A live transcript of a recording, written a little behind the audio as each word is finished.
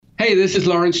Hey, this is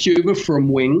Lawrence Juber from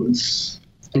Wings,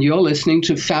 and you're listening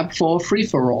to Fab 4 Free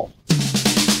For All.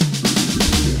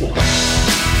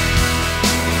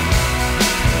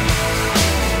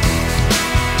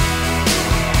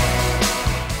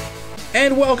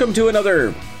 And welcome to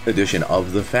another edition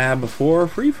of the Fab 4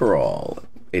 Free For All.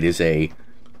 It is a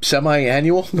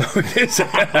semi-annual? No, it's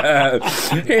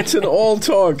an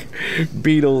all-talk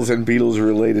Beatles and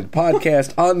Beatles-related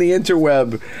podcast on the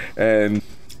interweb, and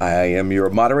I am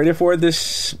your moderator for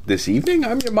this evening.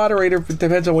 I'm your moderator. It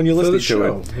depends on when you're listening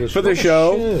to it. For the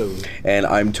show. And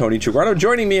I'm Tony Chugrano.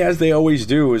 Joining me, as they always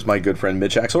do, is my good friend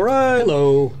Mitch Axelrod.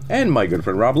 Hello. And my good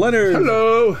friend Rob Leonard.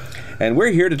 Hello. And we're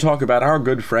here to talk about our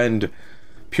good friend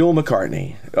Paul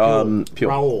McCartney.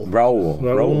 Raoul.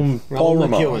 Paul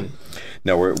Ramon.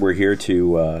 No, we're here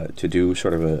to do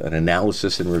sort of an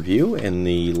analysis and review. In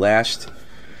the last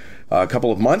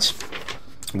couple of months,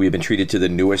 we've been treated to the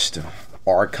newest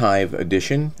archive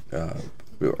edition.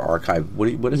 Archive.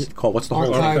 What is it called? What's the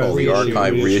whole thing called? The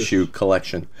archive reissue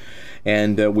collection.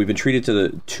 And we've been treated to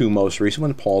the two most recent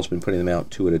ones. Paul's been putting them out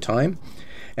two at a time,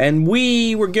 and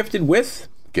we were gifted with.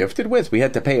 We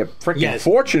had to pay a freaking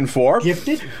fortune for.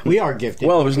 Gifted? We are gifted.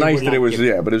 Well, it was nice that it was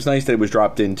gifted. But it was nice that it was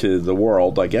dropped into the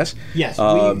world, I guess. Yes,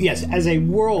 as a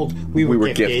world, we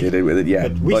were gifted with it. Yeah,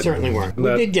 but we certainly weren't.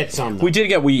 We did get some. Though. We did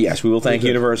get. We will thank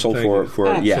Universal for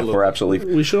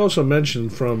absolutely. We should also mention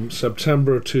from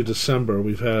September to December,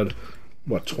 we've had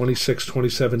 26,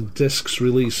 27 discs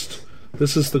released.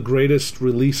 This is the greatest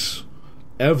release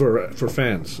ever for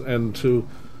fans, and to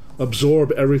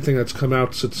absorb everything that's come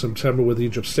out since September with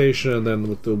Egypt Station, and then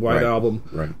with the White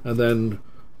Album, and then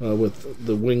with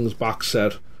the Wings box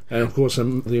set, and of course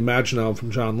the Imagine album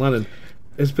from John Lennon.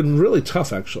 It's been really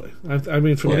tough, actually. I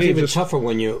mean, for me, it's even tougher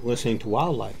when you're listening to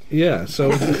Wildlife. Yeah,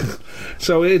 so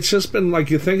it's just been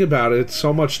like, you think about it, it's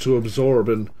so much to absorb,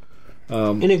 and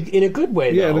in a good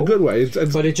way, though. Yeah, in a good way.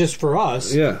 But it's just for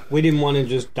us. Yeah, we didn't want to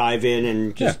just dive in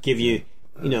and just give you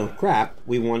crap.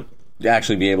 We want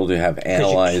actually be able to have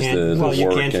analyzed the work. You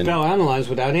can't spell analyze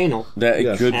without anal.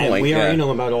 Good point. And we are anal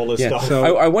about all this stuff.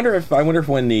 So, I wonder if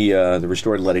when the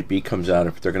restored Let It Be comes out,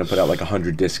 if they're going to put out like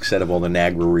 100 disc set of all the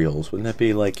Nagra reels. Wouldn't that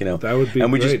be like, That would be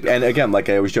and great. And again, like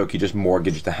I always joke, you just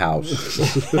mortgage the house,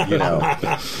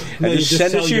 and just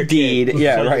send us your deed. Kid.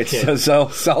 Yeah, right. So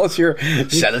sell us your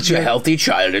healthy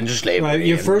child into slavery. Right,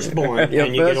 your firstborn,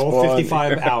 and you get all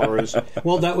 55 hours.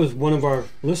 Well, that was one of our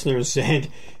listeners said.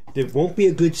 There won't be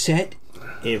a good set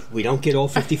if we don't get all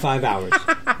 55 hours.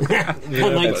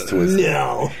 I'm like,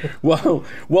 no.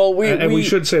 Well, we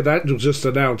should say that was just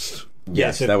announced.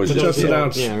 Yes, that was just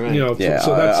announced. Yeah, right.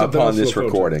 So that's upon this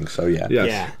recording. So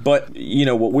yeah. But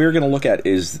what we're going to look at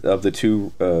is of the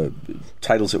two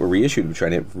titles that were reissued, which I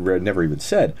never even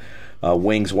said,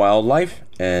 Wings Wildlife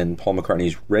and Paul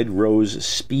McCartney's Red Rose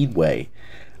Speedway,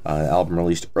 album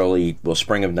released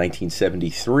spring of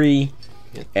 1973.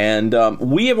 And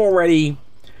we have already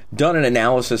done an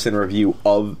analysis and review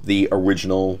of the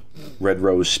original Red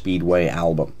Rose Speedway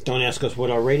album. Don't ask us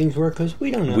what our ratings were, because we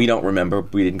don't know. We don't remember.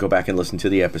 We didn't go back and listen to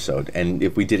the episode. And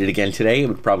if we did it again today, it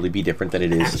would probably be different than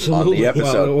it is on the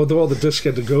episode. Well, with all the discs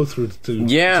you had to go through to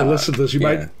listen to this, you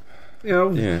might...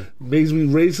 maybe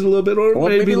raise it a little bit, or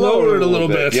maybe lower it a little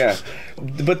bit. Yeah,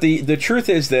 but the truth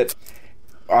is that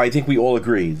I think we all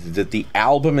agree that the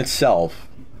album itself,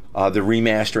 the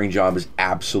remastering job is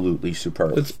absolutely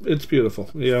superb. It's beautiful.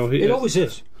 It always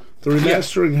is. The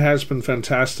remastering has been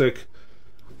fantastic.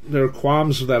 There are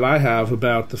qualms that I have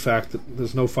about the fact that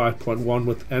there's no 5.1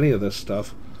 with any of this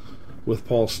stuff, with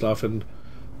Paul's stuff, and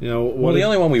the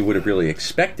only one we would have really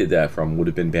expected that from would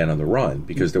have been Band on the Run,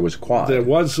 because there was quad. There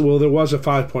was a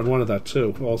 5.1 of that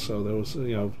too. Also, there was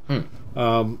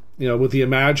with the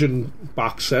Imagine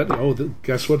box set.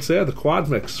 Guess what's there? The quad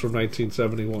mix from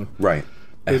 1971. Right.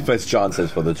 As John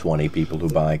says, for the 20 people who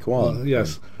buy quad.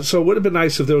 Yes. So it would have been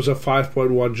nice if there was a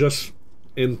 5.1 just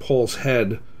in Paul's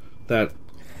head that,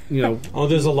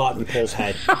 there's a lot in Paul's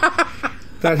head.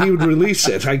 That he would release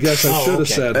it, I guess I should have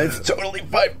said. It's totally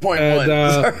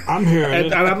 5.1. I'm hearing it.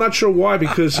 And I'm not sure why,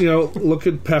 because, look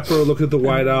at Pepper, look at the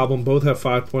White Album, both have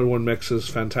 5.1 mixes,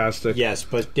 fantastic. Yes,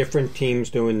 but different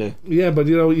teams doing the... Yeah, but,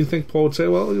 you think Paul would say,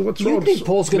 well, what's wrong? You think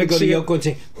Paul's going to go to Yoko and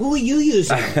say, who are you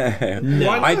using?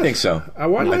 No. I think so.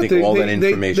 Why not? I think all that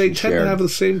information they tend shared. to have the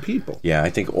same people. Yeah,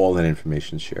 I think all that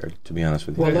information is shared, to be honest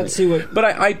with you. Well, let's see what... But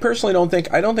I personally don't think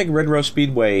Red Rose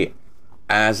Speedway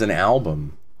as an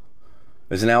album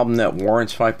is an album that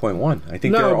warrants 5.1. I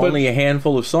think there are only a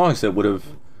handful of songs that would have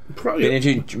been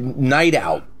into Night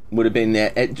Out. Would have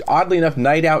been, oddly enough,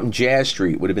 Night Out and Jazz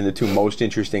Street would have been the two most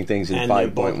interesting things in 5.1. And they're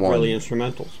both really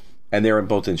instrumentals. And they're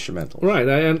both instrumental.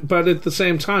 Right, but at the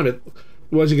same time,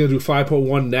 was he going to do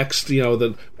 5.1 next?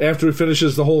 Then after he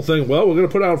finishes the whole thing, well, we're going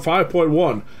to put out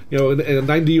 5.1. And a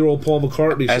 90-year-old Paul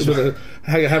McCartney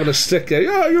having a stick.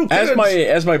 Yeah, you kids.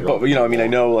 As my, I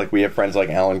know like we have friends like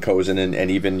Alan Kozin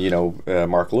and even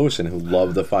Mark Lewison who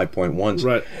love the 5.1s.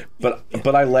 Right.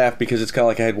 But I laugh because it's kind of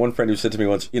like I had one friend who said to me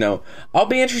once, I'll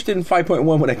be interested in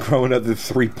 5.1 when I grow another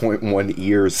 3.1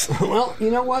 ears. Well,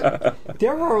 you know what?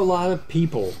 There are a lot of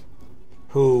people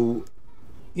who,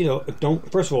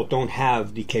 don't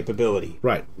have the capability.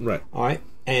 Right. All right?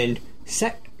 And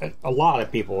a lot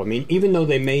of people, I mean, even though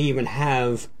they may even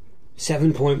have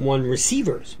 7.1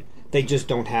 receivers, they just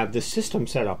don't have the system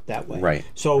set up that way. Right.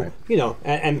 So,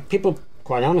 and people,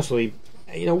 quite honestly,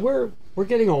 we're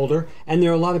getting older, and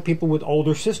there are a lot of people with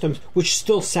older systems which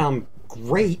still sound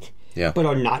great, but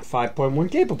are not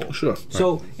 5.1 capable. Sure.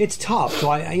 So it's tough.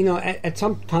 So at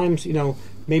sometimes,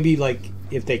 maybe like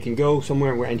if they can go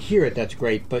somewhere and hear it, that's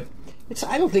great. But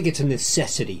I don't think it's a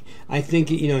necessity. I think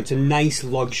it's a nice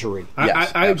luxury.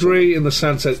 I agree in the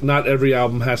sense that not every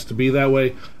album has to be that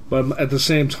way. But at the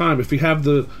same time, if you have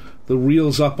the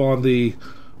reels up on the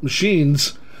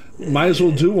machines, might as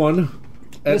well do one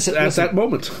at that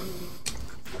moment.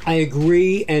 I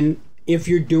agree, and if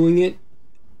you're doing it,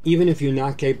 even if you're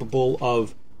not capable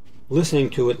of listening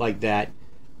to it like that,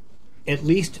 at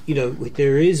least,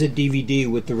 there is a DVD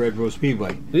with the Red Rose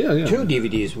Speedway. Yeah. 2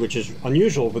 DVDs, which is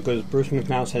unusual because Bruce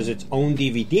McMouse has its own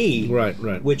DVD.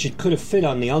 Right. Which it could have fit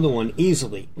on the other one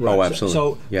easily. Right. Oh,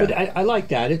 absolutely. But I like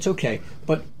that. It's okay.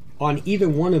 But on either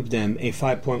one of them, a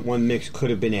 5.1 mix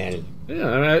could have been added.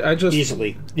 Yeah, I just...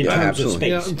 Easily, in terms of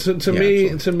space.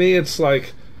 To me, it's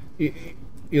like,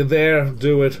 you're there,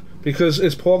 do it. Because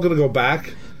is Paul going to go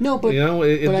back? No, but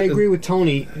but I agree with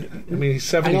Tony. I mean, he's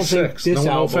 76.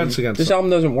 No offense against this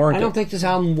album doesn't warrant it. I don't think this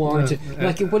album warrants it.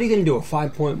 Like, what are you going to do, a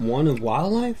 5.1 of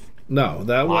Wildlife? No,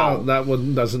 that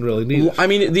one doesn't really need it. I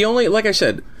mean, the only, like I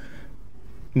said,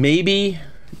 maybe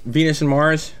Venus and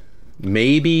Mars,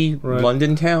 maybe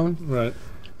London Town. Right.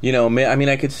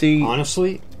 I could see...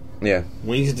 Honestly? Yeah.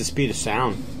 Wings at the Speed of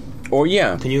Sound. Or,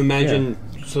 yeah. Can you imagine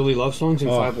silly love songs in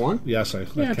 5.1? Yes, I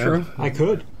can. True. I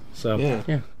could. So,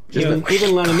 yeah.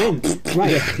 Even let them in,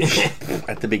 right?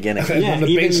 At the beginning, when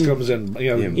the bass comes in,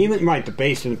 even the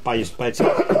bass and by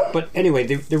itself. But anyway,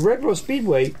 the Red Rose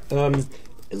Speedway.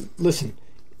 Listen,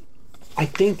 I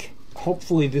think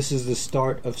hopefully this is the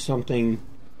start of something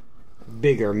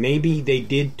bigger. Maybe they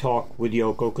did talk with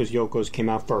Yoko because Yoko's came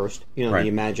out first. The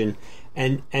Imagine,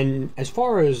 and as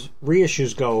far as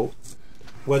reissues go,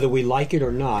 whether we like it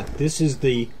or not, this is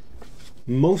the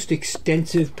most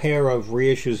extensive pair of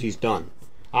reissues he's done.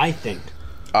 I think.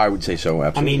 I would say so,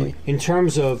 absolutely. I mean, in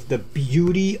terms of the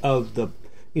beauty of the...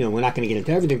 we're not going to get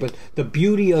into everything, but the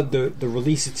beauty of the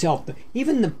release itself,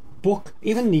 even the book,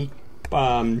 even the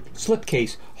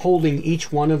slipcase holding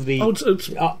each one of the...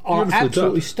 are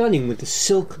absolutely stunning with the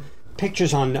silk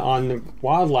pictures on the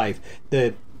wildlife,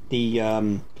 the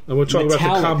and we're talking about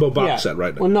the combo box set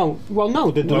right now. Well,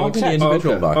 no, the deluxe set.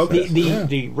 Individual box set.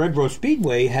 The Red Rose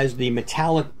Speedway has the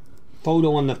metallic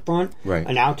photo on the front,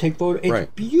 an outtake photo.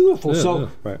 It's beautiful.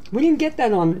 We didn't get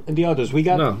that on the others. We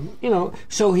got,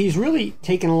 so he's really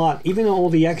taken a lot, even all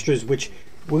the extras, which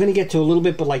we're going to get to a little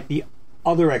bit, but like the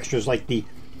other extras, like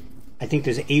I think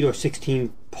there's 8 or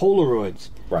 16 Polaroids.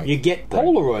 Right. You get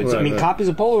Polaroids. I mean, copies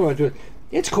of Polaroids.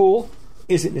 It's cool.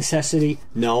 Is it necessity?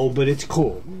 No, but it's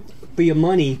cool. For your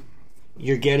money,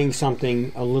 you're getting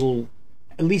something a little,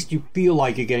 at least you feel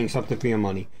like you're getting something for your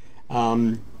money.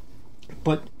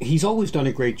 But he's always done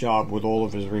a great job with all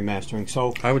of his remastering.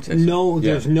 So I would say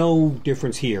there's no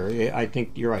difference here. I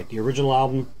think you're right. The original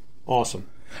album, awesome.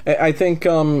 I think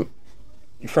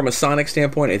from a sonic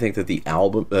standpoint, I think that the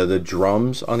album, the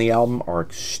drums on the album are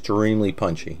extremely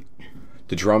punchy.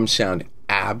 The drums sound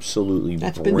absolutely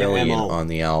brilliant on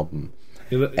the album,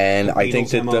 and I think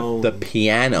that the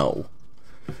piano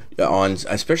on,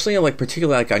 especially like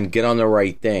particularly like on Get on the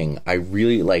Right Thing, I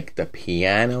really like the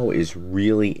piano is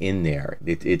really in there.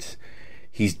 It's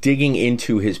he's digging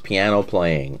into his piano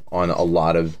playing on a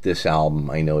lot of this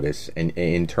album, I notice, and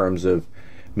in terms of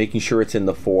making sure it's in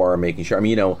the fore, making sure, I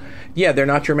mean, they're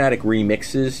not dramatic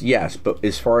remixes, yes, but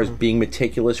as far as being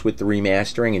meticulous with the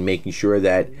remastering and making sure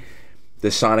that the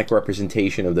sonic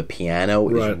representation of the piano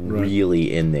is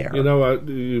really in there.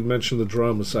 You mentioned the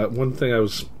drums. One thing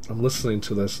I'm listening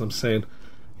to this and I'm saying,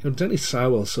 Denny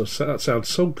Seiwell sounds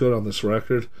so good on this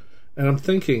record, and I'm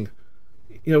thinking,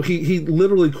 he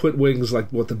literally quit Wings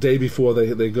like the day before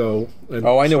they go. And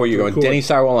I know where you're going. Denny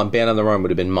Seiwell on Band on the Run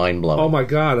would have been mind blowing. Oh my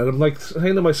God! And I'm like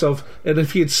saying to myself, and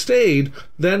if he had stayed,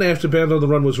 then after Band on the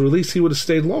Run was released, he would have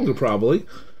stayed longer probably.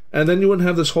 And then you wouldn't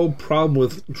have this whole problem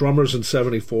with drummers in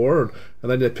 '74,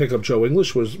 and then they'd pick up Joe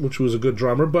English, which was a good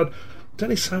drummer. But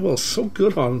Denny Seiwell is so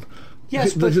good on.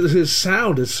 Yes, his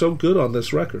sound is so good on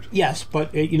this record. Yes,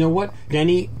 but you know what?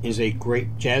 Denny is a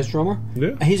great jazz drummer.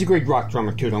 Yeah. He's a great rock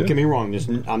drummer too. Don't get me wrong.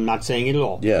 I'm not saying it at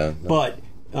all. Yeah. No. But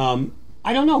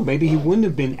I don't know. Maybe he wouldn't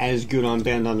have been as good on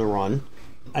Band on the Run.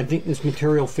 I think this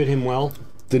material fit him well.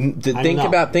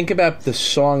 Think about the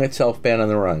song itself, Band on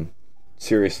the Run.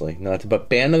 Seriously, but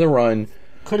Band on the Run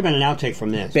could have been an outtake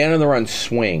from this. Band on the Run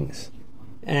swings.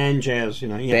 And jazz,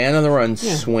 Yeah. Band on the Run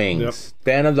swings. Yep.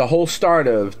 Band of the whole start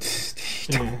of.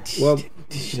 Well,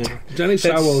 Denny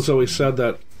Seiwell has always said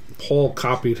that Paul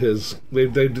copied his.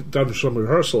 They've done some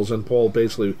rehearsals, and Paul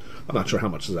basically. I'm not sure how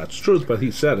much of that's truth, but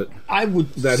he said it. I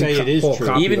would say it is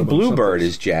true. Even Bluebird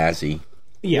is jazzy.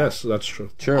 Yeah. Yes, that's true.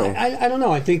 True. I don't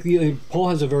know. I think Paul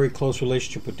has a very close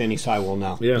relationship with Denny Seiwell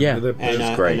now. Yeah.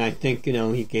 That's great. And I think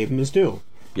he gave him his due.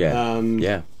 Yeah.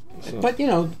 Yeah. But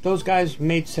those guys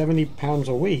made 70 pounds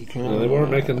a week. They weren't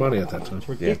making money at that time. It's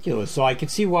ridiculous. Yeah. So I could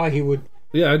see why he would.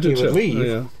 Yeah, I do too. Leave.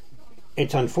 Yeah.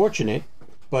 It's unfortunate,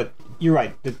 but you're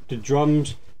right. The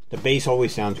drums, the bass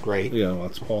always sounds great. Yeah, well,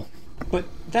 that's Paul. But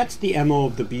that's the MO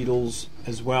of the Beatles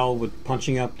as well, with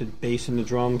punching up the bass and the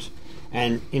drums.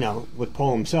 And, with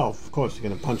Paul himself, of course, they're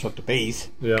going to punch up the bass.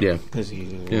 Yeah. Because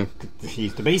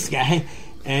he's the bass guy.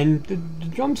 And the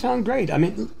drums sound great. I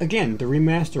mean, again, the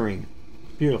remastering,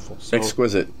 beautiful. So.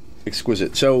 Exquisite.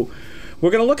 So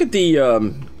we're going to look at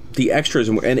the extras.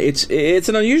 And it's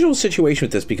an unusual situation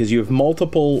with this because you have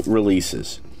multiple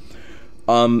releases.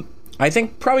 I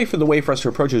think probably the way for us to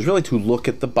approach it is really to look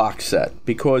at the box set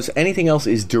because anything else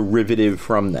is derivative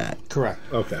from that. Correct.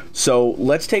 Okay. So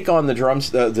let's take on the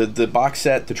drums, the box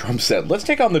set, the drum set. Let's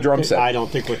take on the drum set. I don't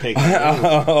think we're taking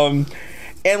it.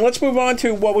 And let's move on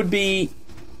to what would be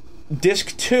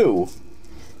disc 2,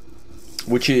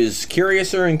 which is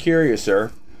Curiouser and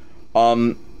Curiouser.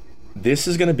 This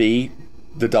is going to be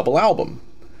the double album.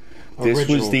 This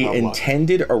was the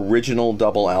intended original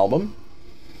double album.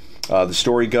 The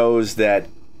story goes that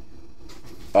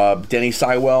Denny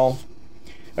Seiwell,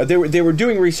 they were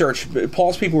doing research.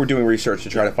 Paul's people were doing research to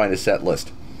try to find a set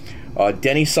list.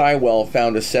 Denny Seiwell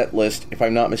found a set list, if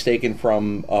I'm not mistaken,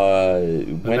 from he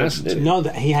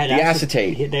had the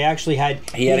acetate. They actually had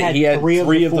he had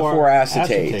three of the four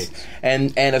acetates.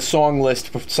 and a song list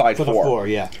for side 4. For the 4,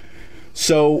 yeah.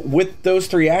 So with those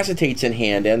 3 acetates in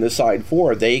hand and the side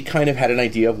 4, they kind of had an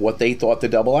idea of what they thought the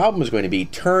double album was going to be.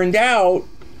 Turned out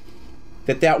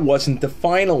that wasn't the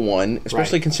final one,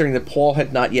 especially considering that Paul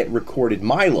had not yet recorded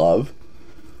My Love,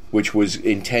 which was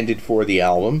intended for the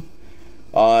album.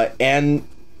 And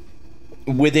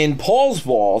within Paul's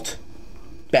vault,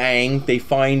 bang, they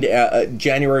find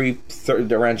January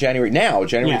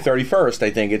 31st,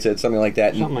 I think it's something like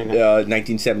that,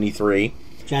 1973.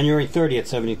 January 30th,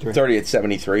 73. 30th,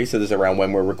 73, so this is around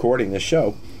when we're recording this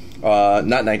show. Not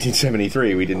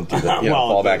 1973, we didn't do that,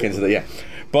 fall back into the,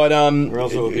 But, or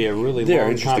else it would be a really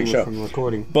long time from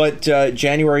recording. But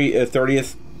January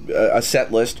 30th, a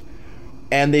set list,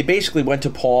 and they basically went to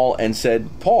Paul and said,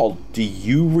 Paul, do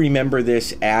you remember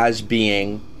this as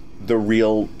being the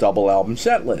real double album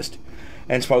set list?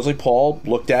 And supposedly Paul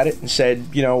looked at it and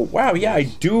said, wow, yeah, I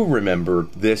do remember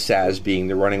this as being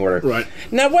the running order. Right.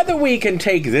 Now, whether we can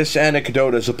take this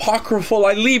anecdote as apocryphal,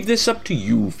 I leave this up to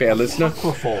you, fair listener.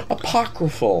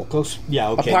 Apocryphal.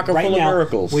 Yeah, okay. Apocryphal right of now,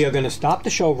 miracles. We are going to stop the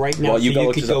show right now so you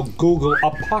can go Google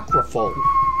apocryphal.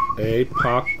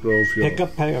 Apocryphal. Pick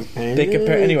up pen.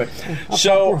 Anyway,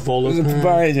 so 4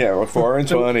 and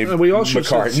 20. We also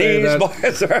should say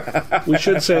that we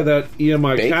should say that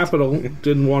EMI Capital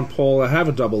didn't want Paul to have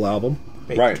a double album,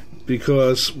 right?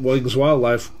 Because Wings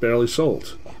Wildlife barely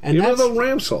sold, and even though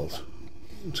Ram sold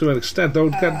to an extent, though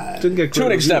didn't get to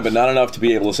an extent, but not enough to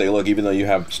be able to say, look, even though you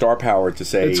have star power to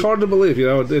say, it's hard to believe,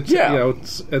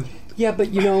 It's, but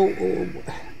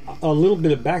a little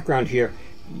bit of background here.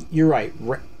 You're right.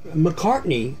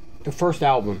 McCartney, the first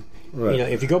album,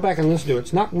 if you go back and listen to it,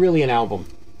 it's not really an album.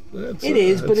 But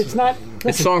it's not.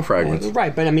 It's song fragments.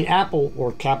 Right, but I mean, Apple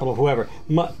or Capitol, whoever,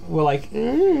 were like,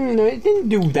 it didn't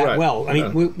do that well. I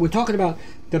mean, we're talking about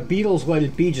the Beatles' Let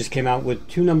It Be just came out with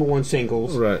 2 #1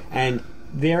 singles. Right. And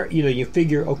there, you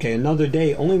figure, okay, Another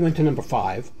Day only went to number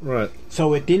 5. Right.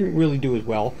 So it didn't really do as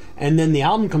well. And then the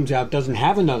album comes out, doesn't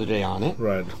have Another Day on it.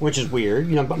 Right. Which is weird,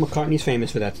 but McCartney's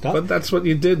famous for that stuff. But that's what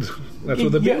you did. That's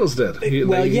what the Beatles did. He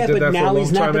but did now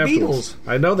he's not the Beatles.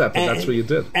 I know that, but that's what you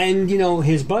did. And,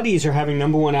 his buddies are having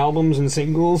 #1 albums and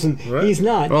singles, and he's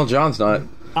not. Well, John's not.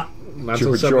 Not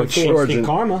until 74.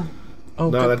 Karma. Oh,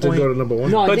 no, that didn't go to number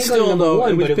 1. No, but still, though,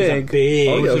 it was big.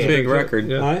 It was a big record.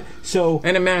 Yeah. Right? So,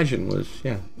 and Imagine was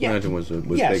Imagine was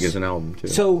big as an album too.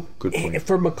 So, good point.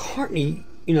 For McCartney,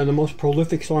 the most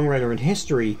prolific songwriter in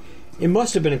history, it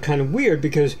must have been kind of weird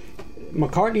because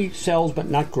McCartney sells, but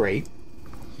not great.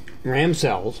 Ram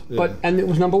sells, and it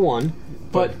was number 1,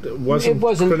 but it wasn't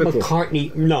critical.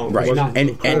 McCartney. No, right. It's not.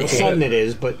 And all of a sudden it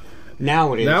is, but.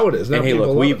 Now it is. Now it is. Now and hey,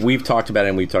 look, we've talked about it,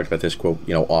 and we've talked about this quote,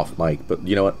 off mic. But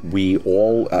you know what? We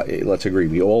all let's agree.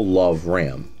 We all love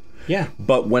Ram. Yeah.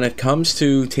 But when it comes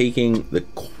to taking the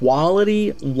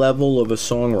quality level of a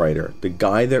songwriter, the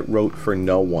guy that wrote For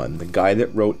No One, the guy that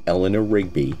wrote Eleanor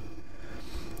Rigby,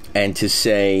 and to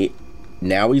say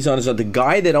now he's on his own, the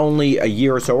guy that only a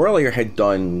year or so earlier had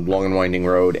done Long and Winding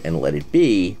Road and Let It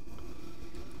Be,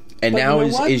 and now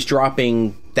is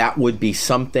dropping. That Would Be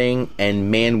Something, and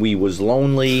Man We Was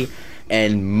Lonely,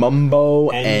 and Mumbo,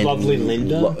 and Lovely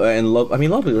Linda.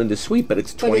 Lovely Linda's sweet, but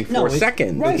it's 24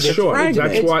 seconds. Right, it's short.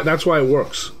 That's why it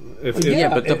works. But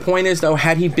the point is, though,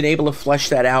 had he been able to flesh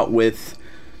that out with,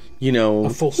 a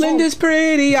full song. Linda's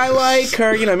pretty, I like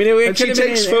her. And she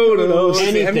takes photos.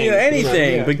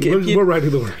 Anything. But we're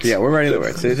writing the words. Yeah, we're writing the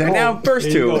words. Now, verse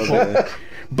 2.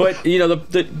 But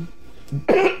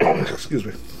excuse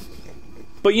me.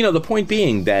 But the point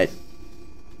being that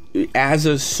as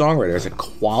a songwriter, as a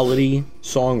quality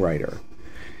songwriter,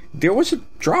 there was a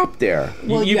drop there.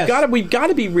 Well, we've got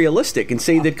to be realistic and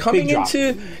say that coming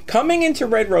into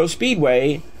Red Rose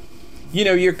Speedway,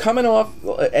 you're coming off,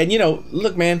 and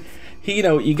look, man,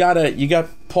 you got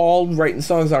Paul writing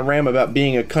songs on Ram about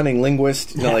being a cunning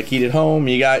linguist, like he did Home.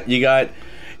 You got.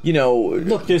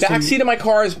 Look, Backseat of My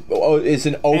Car is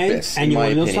an opus, in my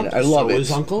opinion. I love it. So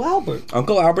is Uncle Albert.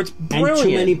 Uncle Albert's brilliant. And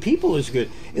Too Many People is good.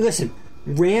 Listen,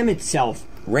 Ram itself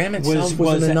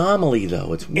was an anomaly,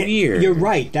 though. It's weird. You're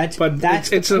right. That's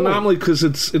it's an anomaly because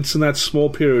it's in that small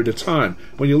period of time.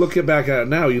 When you look back at it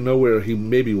now, you know where he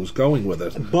maybe was going with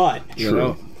it. But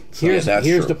here's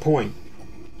the point.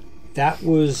 That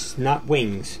was not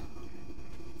Wings.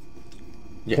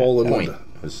 Yeah, Paul and Linda.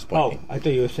 Oh, I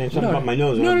thought you were saying something about my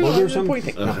nose. Or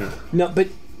something. No, but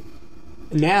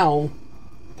now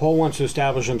Paul wants to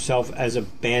establish himself as a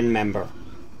band member.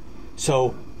 So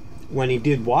when he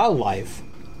did Wildlife,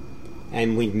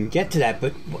 and we can get to that,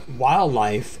 but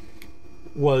Wildlife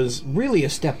was really a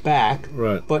step back.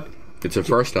 Right. But it's a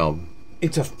first album.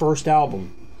 It's a first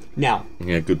album. Now,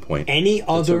 good point.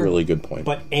 That's a really good point.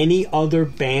 But any other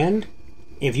band,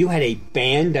 if you had a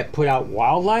band that put out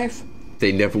Wildlife,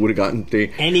 they never would have gotten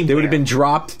they would have been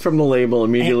dropped from the label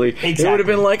immediately. Exactly. They would have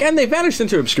been like, and they vanished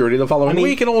into obscurity the following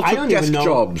week and all took desk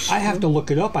jobs. I have to look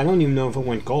it up. I don't even know if it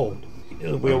went gold.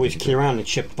 We always key around and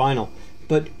ship vinyl,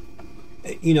 but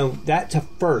that's a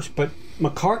first. But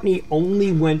McCartney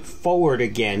only went forward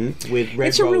again with Red Rose.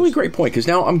 It's a really great point because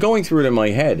now I'm going through it in my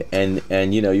head, and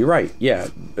you're right. Yeah,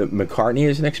 McCartney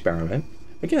is an experiment.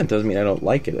 Again, it doesn't mean I don't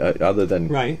like it, other than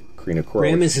Karina Crow.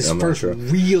 Ram is his first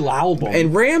real album.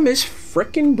 And Ram is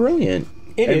frickin' brilliant.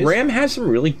 Ram has some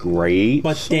really great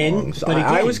songs.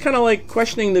 I was kind of like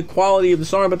questioning the quality of the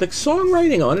song, but the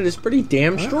songwriting on it is pretty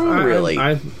damn strong, really.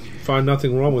 I find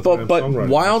nothing wrong with Ram's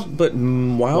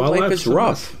songwriting. Wildlife is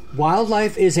rough.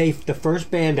 Wildlife is the first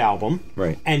band album.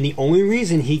 Right. And the only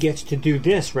reason he gets to do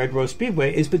this, Red Rose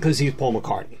Speedway, is because he's Paul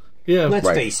McCartney. Yeah, let's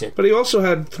face it. But he also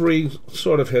had 3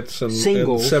 sort of hits in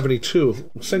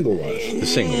 72 single-wise. The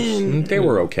singles, they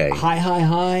were okay.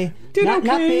 High. Not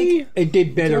big. It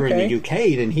did better in the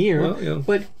UK than here. Well, yeah.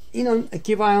 But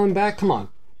Give Island Back. Come on,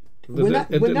 we're not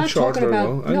talking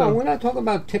about we're not talking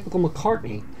about typical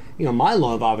McCartney. My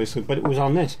Love, obviously, but it was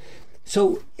on this.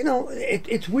 So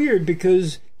it's weird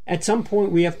because at some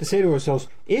point we have to say to ourselves,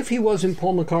 if he wasn't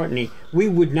Paul McCartney, we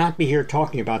would not be here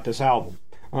talking about this album.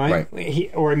 All right.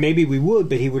 Or maybe we would,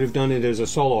 but he would have done it as a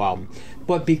solo album.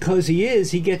 But because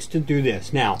he gets to do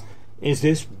this. Now, is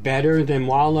this better than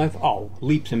Wildlife? Oh,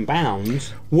 leaps and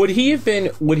bounds. Would he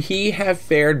have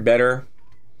fared better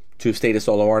to have stayed a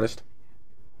solo artist?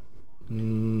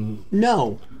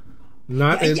 No.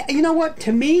 You know what?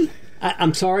 To me,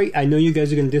 I'm sorry. I know you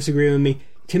guys are going to disagree with me.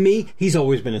 To me, he's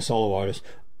always been a solo artist.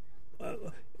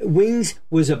 Wings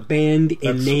was a band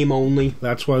in name only.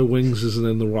 That's why Wings isn't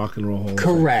in the Rock and Roll Hall of Fame.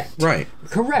 Correct. Right.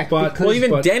 Correct. But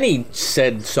even Denny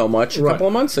said so much a couple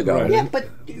of months ago. Right. Yeah,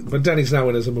 but Denny's now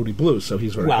in as a Moody Blues, so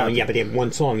he's very happy. Yeah, but he had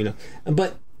one song,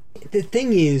 But the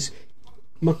thing is,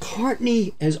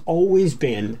 McCartney has always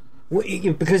been,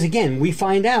 because again, we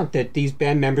find out that these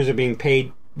band members are being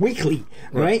paid weekly,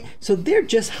 right? So they're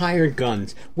just hired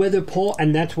guns. Whether Paul,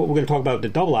 and that's what we're going to talk about with the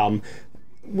double album,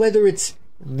 whether it's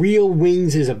real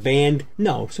Wings as a band,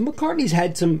 no. So McCartney's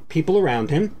had some people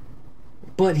around him,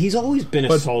 But he's always been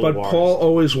a solo artist. But Paul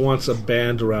always wants a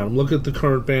band around him. Look at the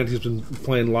current band he's been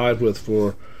playing live with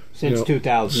since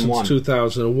 2001. Since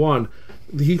 2001.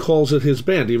 He calls it his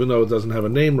band, even though it doesn't have a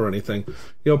name or anything.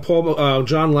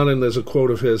 John Lennon, there's a quote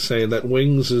of his saying that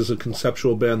Wings is a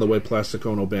conceptual band the way Plastic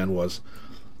Ono Band was.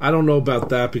 I don't know about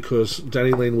that because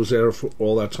Denny Laine was there for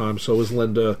all that time, so was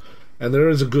Linda, and there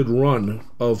is a good run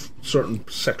of certain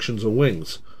sections of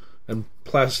Wings, and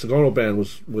Plastic Ono Band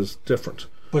was different.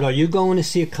 But are you going to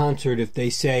see a concert if they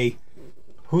say,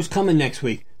 who's coming next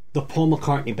week? The Paul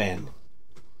McCartney Band.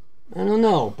 I don't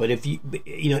know, but if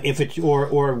if it's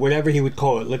or whatever he would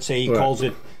call it, let's say he calls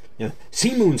it,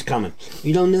 Sea Moon's coming.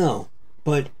 You don't know,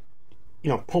 but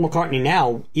Paul McCartney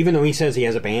now, even though he says he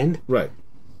has a band, right?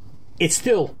 It's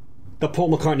still the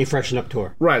Paul McCartney Freshen Up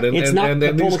Tour, right? And it's not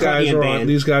the Paul McCartney band.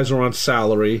 These guys are on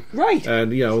salary, right?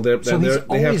 And they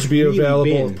have to be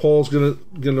available. If Paul's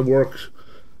gonna work,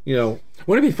 Wouldn't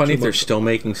it be funny if they're still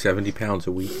making 70 pounds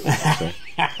a week?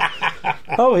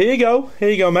 Oh, here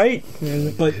you go, mate.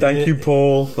 But thank you,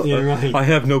 Paul. Right. I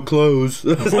have no clothes.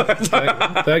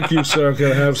 Thank you, sir.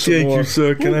 Can I have some more? Thank you,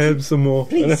 sir. Can I have some more?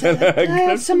 Please, sir, can I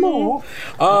have some more?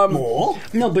 More?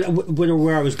 No, but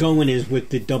where I was going is with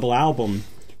the double album.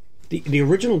 The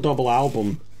original double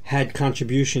album had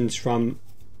contributions from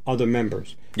other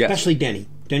members, especially Denny.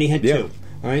 Denny had two.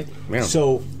 All right, yeah.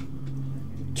 So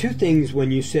two things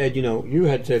when you said, you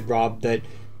had said, Rob, that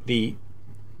the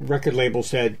record label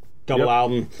said double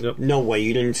album, no way,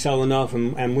 you didn't sell enough,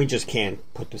 and we just can't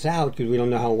put this out because we don't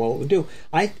know how well it would do.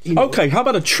 Okay, how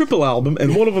about a triple album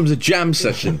and one of them's a jam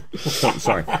session?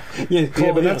 Sorry.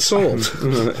 But that's sold.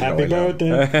 Happy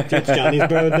birthday. It's Johnny's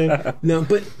birthday. No,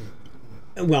 but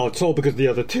it's sold because of the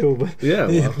other two.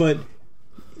 But, but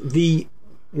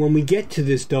when we get to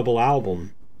this double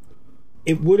album,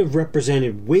 it would have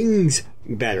represented Wings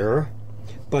better.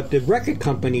 But the record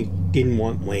company didn't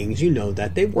want Wings. You know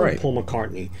that. They wanted Paul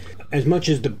McCartney. As much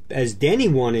as Denny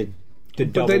wanted the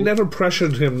double. But they never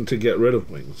pressured him to get rid of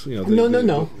Wings.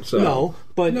 No.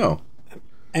 But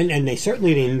And they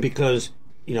certainly didn't because,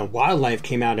 Wildlife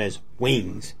came out as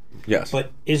Wings. Yes.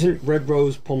 But isn't Red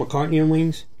Rose Paul McCartney on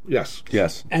Wings? Yes.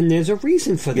 And there's a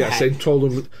reason for that. Yes, they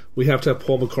told him we have to have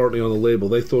Paul McCartney on the label.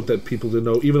 They thought that people didn't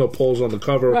know, even though Paul's on the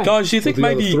cover. Right. Guys, do you think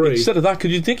maybe instead of that,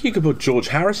 could you think you could put George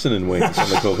Harrison in Wings on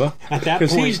the cover? At that point.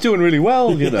 Because he's doing really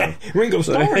well, Ringo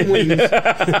Starr in Wings.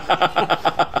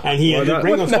 And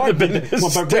Ringo Starr did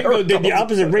Ringo did the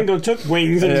opposite. Ringo took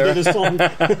Wings and did a song.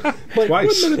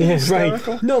 Twice.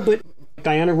 Right. No, but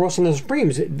Diana Ross and the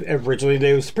Supremes. Originally,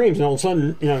 they were Supremes, and all of a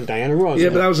sudden, Diana Ross. Yeah,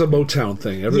 but that was a Motown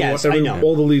thing. I know.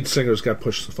 All the lead singers got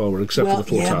pushed forward, except for the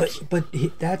Four Tops. But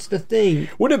that's the thing.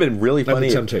 Wouldn't it have been really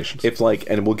funny Temptations. if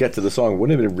and we'll get to the song.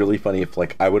 Wouldn't it have been really funny if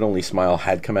I Would Only Smile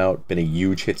had come out, been a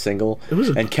huge hit single,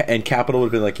 and Capitol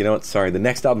would have been like, sorry, the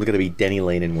next album is going to be Denny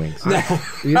Laine and Wings. But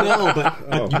you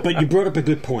brought up a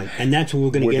good point, and that's what we're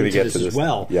going to get into this as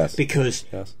well. Yes, because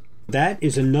that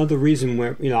is another reason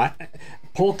where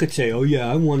Paul could say, "Oh yeah,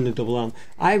 I wanted a double album."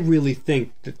 I really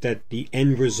think that the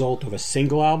end result of a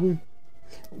single album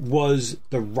was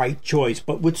the right choice,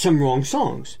 but with some wrong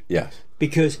songs. Yes,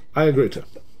 because I agree too.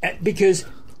 Because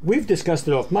we've discussed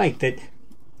it off mic that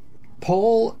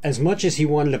Paul, as much as he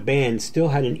wanted a band, still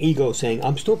had an ego saying,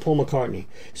 "I'm still Paul McCartney."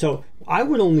 So I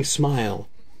Would Only Smile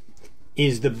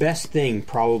is the best thing,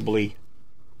 probably.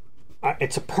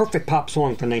 It's a perfect pop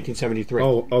song for 1973.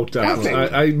 Oh, definitely.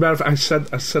 I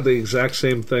said the exact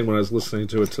same thing when I was listening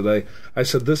to it today. I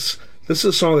said this is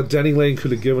a song that Denny Laine could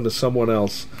have given to someone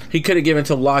else. He could have given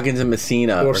to Loggins and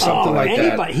Messina or something like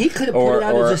that. He could have put it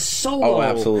out as a solo. Oh,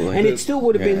 absolutely. And it still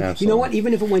would have been. Absolutely. You know what?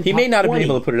 Even if it went, he may not have been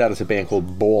able to put it out as a band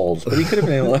called Balls, but he could have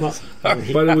been able to.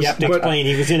 You have to explain.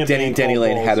 He was in a band. Denny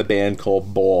Laine had a band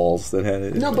called Balls that had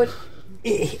it. No, but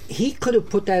he could have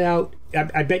put that out.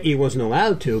 I bet he wasn't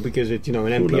allowed to because it's an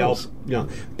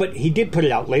MPL. But he did put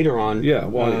it out later on.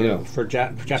 For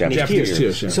Japanese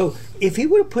Tears. Yeah. So if he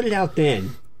would have put it out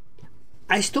then,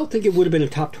 I still think it would have been a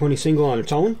top 20 single on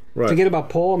its own. Right. Forget about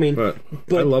Paul. I mean, but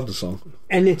I love the song,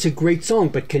 and it's a great song.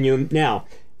 But can you now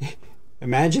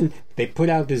imagine they put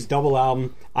out this double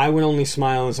album? I Would Only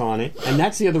Smile is on it, and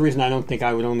that's the other reason I don't think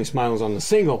I Would Only Smile is on the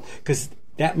single because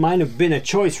that might have been a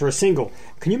choice for a single.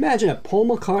 Can you imagine a Paul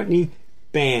McCartney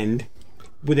band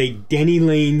with a Denny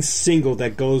Laine single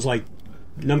that goes like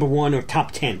number 1 or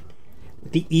top 10?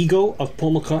 The ego of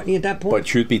Paul McCartney at that point. But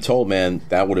truth be told, man,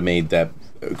 that would have made that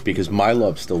because My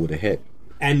Love still would have hit.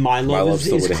 And My Love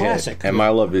is classic. Hit. And My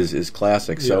Love is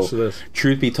classic. Yes, so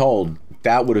truth be told,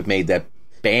 that would have made that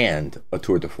band a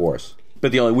tour de force.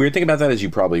 But the only weird thing about that is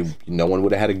no one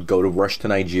would have had to go to Rush to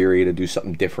Nigeria to do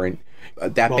something different.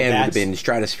 That band would have been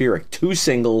stratospheric. 2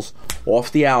 singles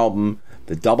off the album.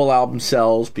 The double album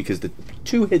sells because the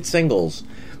 2 hit singles,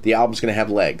 the album's going to have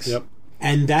legs. Yep.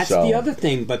 And that's the other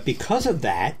thing. But because of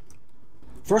that,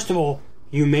 first of all,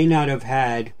 you may not have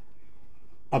had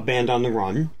a band on the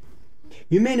run.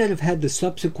 You may not have had the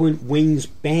subsequent Wings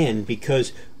band,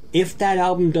 because if that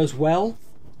album does well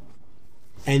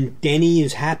and Denny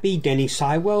is happy, Denny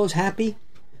Seiwell is happy.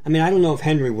 I mean, I don't know if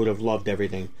Henry would have loved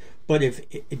everything, but if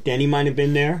Denny might have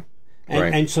been there.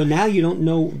 And so now you don't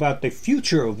know about the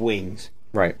future of Wings.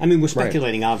 Right. I mean, we're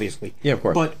speculating, obviously. Yeah, of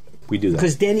course. But we do that.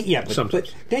 Because Denny,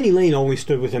 but Denny Lane always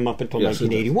stood with him up until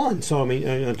 1981. So, I mean,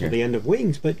 until the end of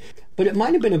Wings. But it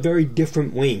might have been a very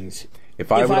different Wings.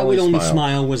 If I Would Only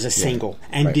Smile was a single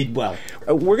and did well.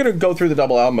 We're going to go through the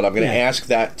double album, but I'm going to ask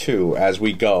that too as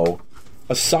we go.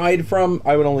 Aside from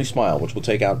I Would Only Smile, which we'll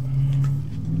take out,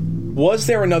 was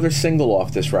there another single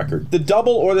off this record? The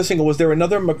double or the single, was there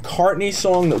another McCartney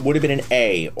song that would have been an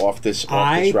A off this record?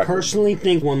 I personally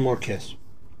think One More Kiss.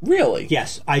 Really?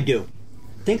 Yes, I do.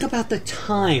 Think about the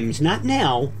times, not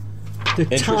now, the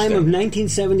time of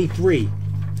 1973.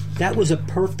 That was a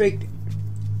perfect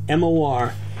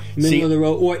MOR. Middle of the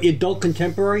road, or adult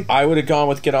contemporary. I would have gone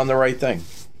with Get on the Right Thing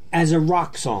as a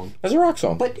rock song. As a rock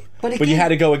song, but you had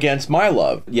to go against My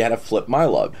Love. You had to flip My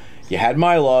Love. You had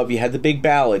My Love. You had the big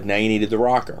ballad. Now you needed the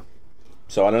rocker.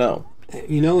 So I don't know.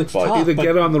 It's tough. Either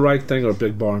Get on the Right Thing or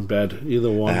Big Bar in Bed. Either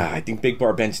one. I think Big Bar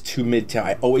in Bed's too mid-tempo.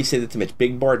 I always say that to Mitch.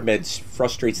 Big Bar in Bed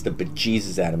frustrates the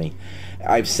bejesus out of me.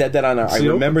 I've said that I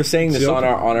remember saying this on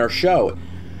our show.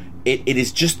 It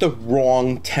is just the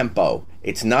wrong tempo.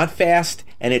 It's not fast.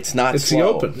 And it's not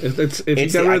slow. The open. If you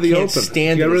get rid of the open,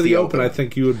 get rid of the open, I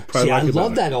think you would probably like it. I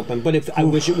love that open, but I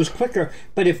wish it was quicker.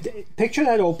 But picture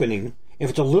that opening, if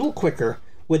it's a little quicker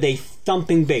with a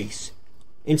thumping bass,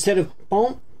 instead of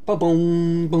boom, ba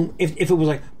boom, boom. If it was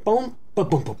like boom, ba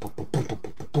boom, boom, boom, boom, boom,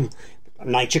 boom, boom.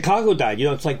 Night Chicago Died.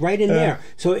 It's like right in there.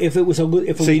 So if it was a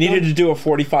little, so you needed to do a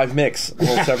 45 mix, a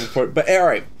whole 7 foot. But all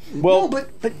right, well, no,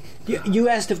 but you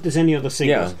asked if there's any other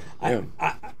singles.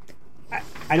 Yeah.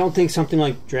 I don't think something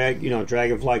like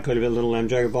Dragonfly could have been Little Lamb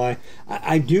Dragonfly.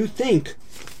 I do think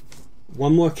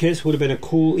One More Kiss would have been a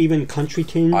cool, even country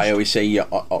tinge. I always say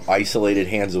Isolated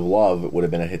Hands of Love, it would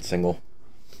have been a hit single.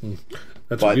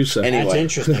 That's what you said. Anyway, that's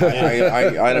interesting.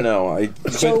 I don't know.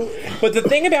 But the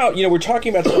thing about, we're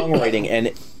talking about songwriting,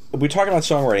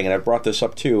 and I brought this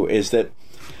up too, is that,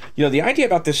 the idea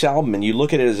about this album, and you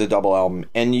look at it as a double album,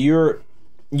 and you're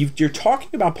talking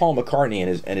about Paul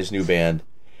McCartney and his new band,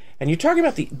 and you're talking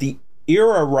about the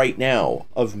era right now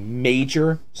of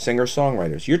major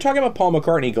singer-songwriters. You're talking about Paul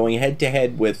McCartney going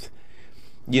head-to-head with,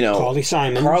 Carly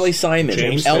Simon,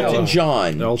 James Elton Taylor.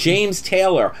 John, James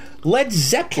Taylor, Led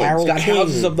Zeppelin's got King.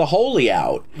 Houses of the Holy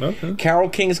out. Okay. Carole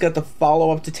King's got the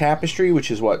follow-up to Tapestry,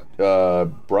 which is what,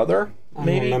 Brother?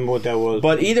 Maybe? I don't remember what that was.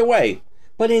 But either way,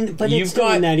 it's still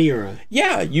in that era.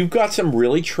 Yeah, you've got some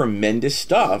really tremendous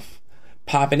stuff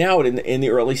popping out in the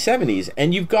early 70s,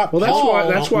 and you've got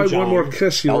that's why One More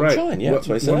Kiss, you're right. John, that's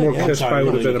what I said. One More Kiss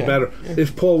probably would have been better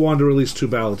if Paul wanted to release 2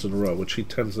 ballads in a row, which he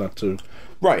tends not to.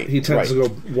 Right. He tends to go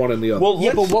one and the other. Well,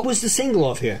 but what was the single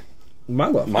off here? My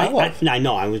Love. I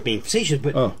know I was being facetious,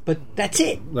 but that's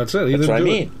it. That's it. He that's didn't what do I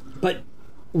mean.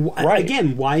 But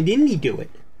again, why didn't he do it?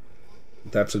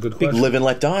 That's a good question. Live and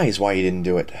Let Die is why he didn't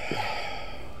do it.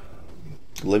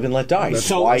 Live and Let Die. That's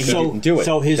why he didn't do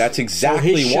it. That's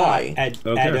exactly his why.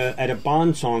 At a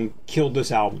Bond song killed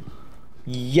this album.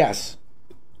 Yes.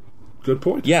 Good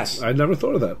point. Yes. I never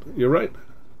thought of that. You're right.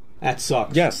 That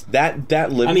sucks. Yes, that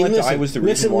Live and Let Die was the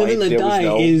reason why there was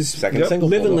no second single.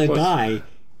 Live and Let Die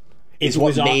is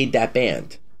what made that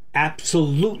band.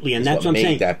 Absolutely, and that's what I'm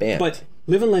saying. That band. But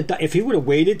Live and Let Die, if he would have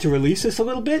waited to release this a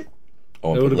little bit, it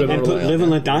would have been and put Live and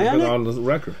Let Die on the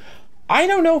record. I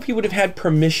don't know if he would have had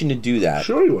permission to do that.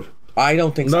 Sure he would. I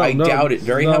don't think so. I doubt it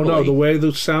very heavily. No, the way the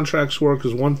soundtracks work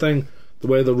is one thing. The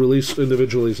way they're released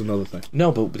individually is another thing.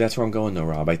 No, but that's where I'm going, though,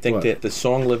 Rob. I think that the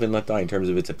song Live and Let Die, in terms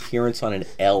of its appearance on an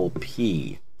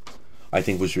LP, I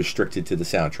think was restricted to the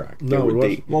soundtrack. No, we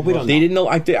don't know. They didn't know.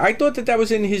 I thought that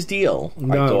was in his deal.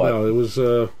 No, it was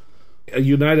a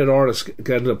United Artists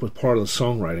ended up with part of the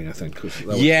songwriting, I think.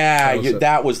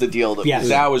 That was the deal.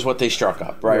 That was what they struck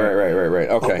up. Right.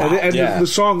 Okay. And the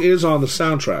song is on the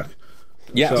soundtrack.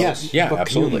 Yes. But Absolutely.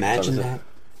 Can you imagine that?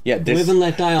 Yeah, Live and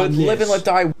Let Die on this. But Live and Let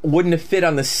Die wouldn't have fit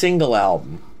on the single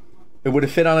album. It would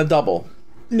have fit on a double.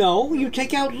 No, you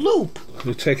take out Loop.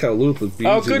 You take out Loop with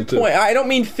Oh, good point. I don't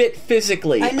mean fit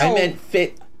physically. I meant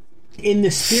fit in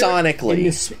the spirit,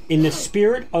 sonically. In the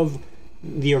spirit of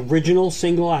the original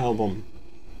single album,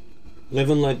 Live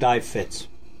and Let Die fits.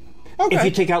 Okay. If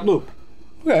you take out Loop.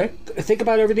 Okay. Think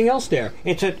about everything else there.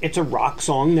 It's a rock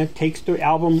song that takes the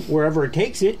album wherever it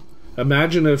takes it.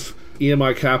 Imagine if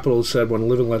EMI Capitol said when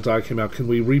Live and Let Die came out, can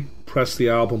we repress the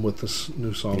album with this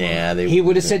new song? Yeah, he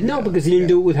would have said no because he didn't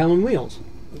do it with Hell on Wheels.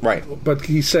 Right. But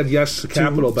he said yes to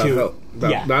Capitol not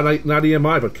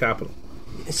EMI, but Capitol.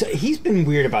 So he's been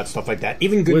weird about stuff like that.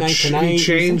 Even Goodnight Tonight.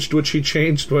 Which he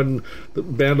changed when the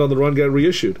Band on the Run got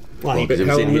reissued. Well, because it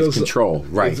was in his control.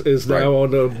 Right. Is now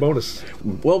on the bonus.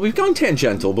 Well, we've gone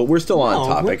tangential, but we're still on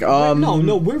topic.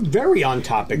 We're very on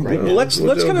topic right now. Let's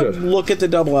kind of look at the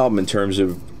double album in terms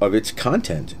of its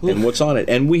content and what's on it.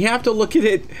 And we have to look at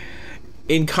it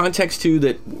in context, too,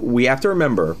 that we have to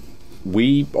remember,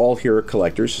 we all here are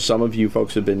collectors. Some of you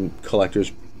folks have been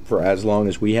collectors for as long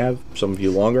as we have. Some of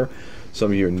you longer.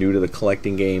 Some of you are new to the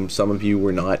collecting game. Some of you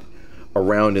were not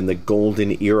around in the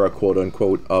golden era,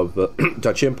 quote-unquote, of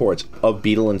Dutch imports, of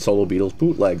Beatle and Solo Beatles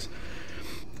bootlegs.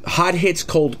 Hot Hits,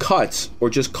 Cold Cuts, or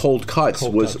just Cold Cuts,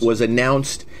 was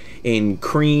announced in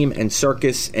Cream and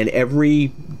Circus and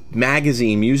every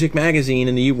music magazine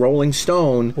in the Rolling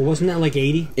Stone. Well, wasn't that like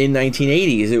 80? In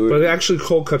 1980s. But actually,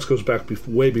 Cold Cuts goes back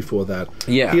way before that.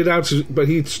 Yeah. He announced, but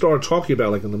he started talking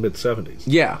about like in the mid-70s.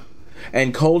 Yeah.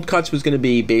 And Cold Cuts was going to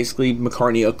be basically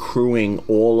McCartney accruing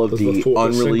all of the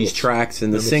unreleased tracks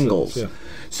and the singles. Yeah.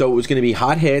 So it was going to be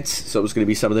hot hits, so it was going to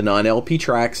be some of the non-LP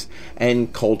tracks,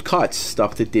 and Cold Cuts,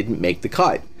 stuff that didn't make the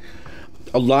cut.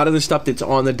 A lot of the stuff that's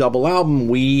on the double album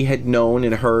we had known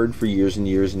and heard for years and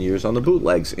years and years on the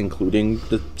bootlegs, including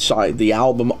the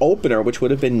album opener, which would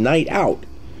have been Night Out.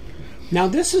 Now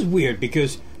this is weird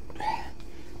because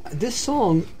this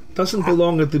song doesn't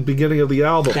belong at the beginning of the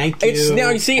album. Thank you.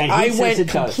 Now, you see, I went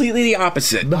completely the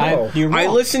opposite. No. I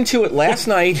listened to it last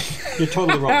night. You're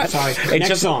totally wrong. Sorry.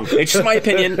 Next song. It's just my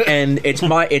opinion, and it's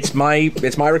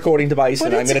my recording device,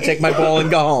 and I'm going to take my ball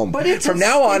and go home. From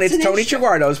now on, it's Tony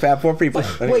Chiguardo's Fab Four Free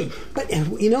Flow. But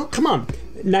come on.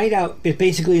 Night Out is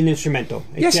basically an instrumental.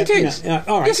 Yes, it is.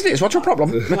 All right. Yes, it is. What's your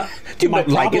problem? Do you not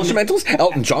like instrumentals?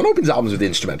 Elton John opens albums with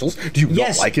instrumentals. Do you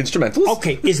not like instrumentals?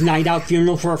 Okay. Is Night Out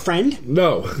Funeral for a Friend?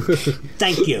 No.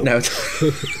 Thank you. No.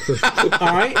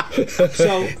 All right.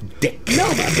 So, Dick. No,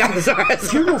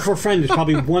 Funeral for a Friend is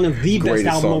probably one of the best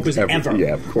album openers ever.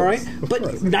 Yeah, of course. All right.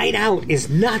 But Night Out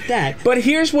is not that. But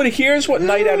here's what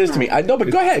Night Out is to me. No, but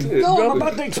go ahead. No, I'm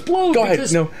about to explode. Go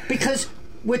ahead. No. Because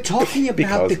we're talking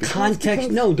about the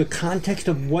context. No, the context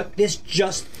of what this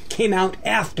just came out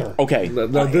after. Okay.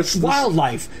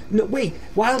 Wildlife. No, wait.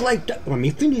 Wildlife. Let me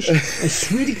finish. I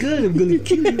swear to God, I'm going to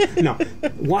kill you. No.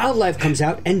 Wildlife comes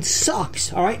out and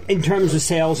sucks, all right, in terms of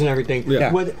sales and everything.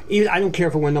 Yeah. I don't care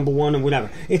if it went number one or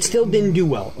whatever. It still didn't do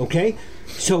well, okay?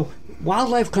 So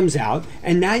Wildlife comes out,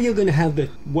 and now you're going to have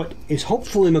what is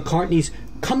hopefully McCartney's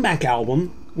comeback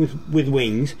album with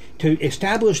Wings to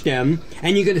establish them,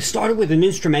 and you're going to start it with an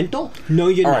instrumental? No,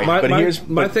 you're not. Right,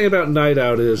 my thing about Night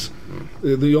Out is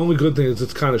the only good thing is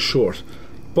it's kind of short.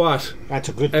 But that's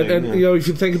a good thing. And if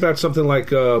you think about something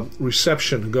like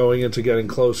Reception going into Getting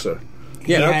Closer,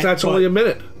 that's only a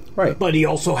minute. Right. But he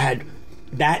also had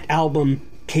that album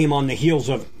came on the heels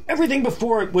of everything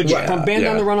before it, which from Band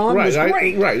on the Run On was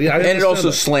great. Right, yeah, and it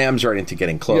also slams right into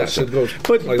Getting Closer. Yes, it goes.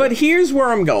 But here's where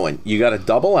I'm going. You got a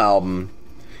double album.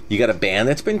 You got a band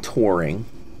that's been touring.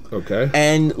 Okay.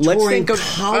 And let's think of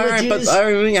colleges.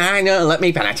 I know. Let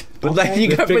me finish. But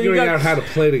figuring out how to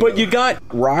play together. But you got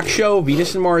Rock Show,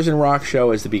 Venus and Mars, and Rock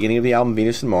Show as the beginning of the album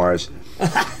Venus and Mars.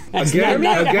 Again,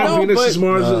 Venus and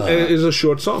Mars is a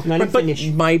short song. But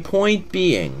my point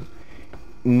being,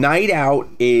 Night Out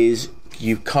is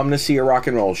you've come to see a rock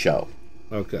and roll show.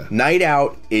 Okay. Night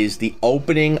Out is the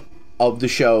opening of the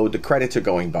show. The credits are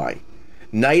going by.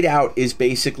 Night Out is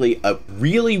basically a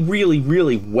really, really,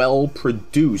 really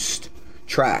well-produced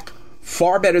track.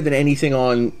 Far better than anything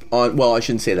on well, I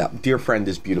shouldn't say that. Dear Friend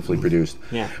is beautifully produced.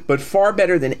 Yeah. But far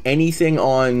better than anything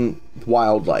on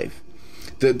Wildlife.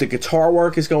 The guitar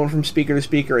work is going from speaker to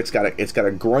speaker. It's got a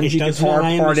grungy guitar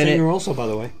part in it. Also, by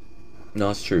the way. No,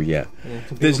 it's true, yeah.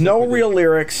 There's no real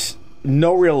lyrics.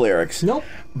 No real lyrics. Nope.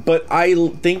 But I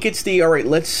think it's all right,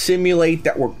 let's simulate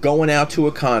that we're going out to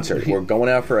a concert. We're going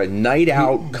out for a night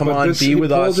out. Come on, be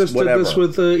with us, whatever. Did this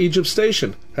with Egypt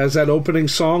Station. Has that opening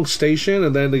song, Station,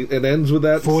 and then it ends with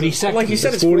that. 40 seconds. Like you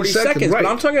said, it's 40 seconds. Right. But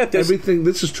I'm talking about this. Everything,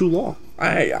 this is too long.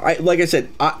 I like I said,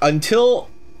 until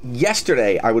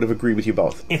yesterday, I would have agreed with you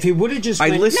both. If he would have just I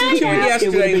listened to it yesterday. It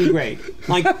would have been great.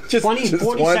 Like just 40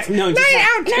 seconds. No,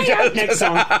 night out, next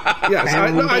song. Yes,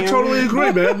 I totally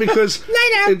agree, man. Because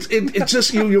it's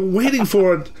just you're waiting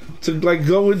for it to like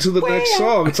go into the next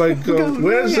song. It's like,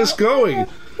 where is this going?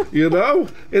 You know,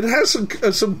 it has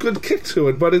some good kick to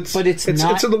it, but it's not, it's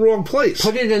in the wrong place.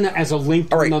 Put it in as a link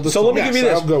to another so song. let me give you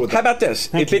this. How about this?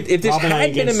 If this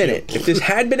had been a minute, if this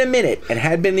had been a minute and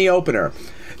had been the opener,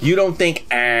 you don't think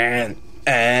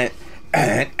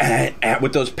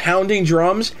with those pounding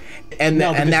drums and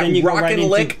that rock and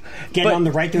lick. Get on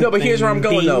the right. No, but here's where I'm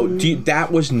going though.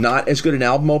 That was not as good an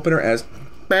album opener as.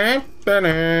 I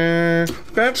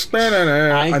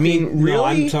mean, really? No,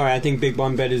 I'm sorry. I think Big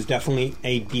Barn Bed is definitely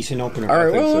a decent opener. All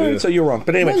right, so you're wrong.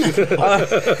 But anyway,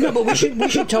 no, but we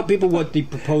should tell people what the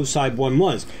proposed side one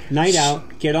was: Night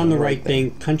Out, Get on the Right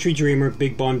Thing, Country Dreamer,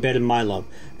 Big Barn Bed, and My Love.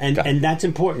 And that's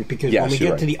important because when we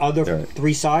get to the other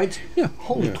three sides,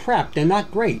 holy crap, they're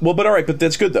not great. Well, but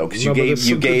that's good though because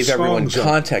you gave everyone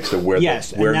context of where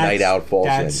Night Out falls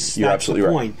in. You're absolutely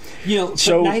right. Point. You know,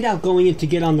 so Night Out going in to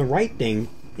Get on the Right Thing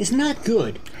is not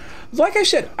good. Like I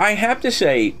said, I have to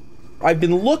say, I've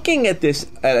been looking at this,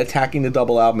 at Attacking the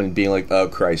Double Album and being like, oh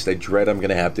Christ, I dread I'm going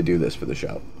to have to do this for the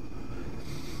show.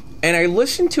 And I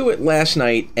listened to it last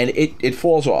night, and it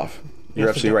falls off. You're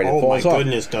absolutely right, it falls off. Oh my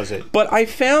goodness, does it. But I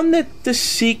found that the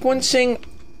sequencing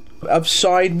of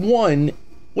side 1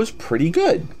 was pretty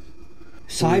good.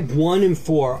 Side 1 and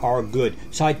 4 are good.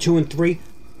 Side 2 and 3,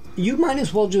 you might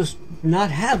as well just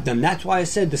not have them. That's why I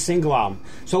said the single album.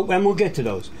 And we'll get to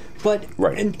those. But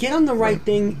and Get on the Right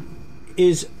Thing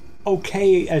is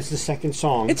okay as the second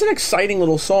song. It's an exciting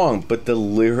little song, but the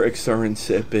lyrics are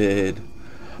insipid.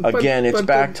 Again, it's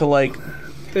back to like...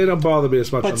 They don't bother me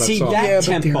as much on that song. But see, that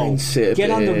tempo, Get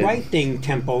on the Right Thing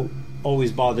tempo,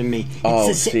 always bothered me.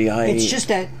 It's just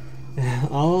that...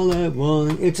 all at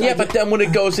once. But then when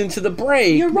it goes into the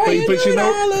break, you're right. But you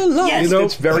know,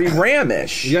 it's very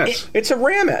Ram-ish. Yes, it's a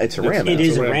Ram. It's a Ram. It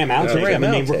is a Ram outtake. I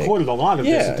mean, they recorded a lot of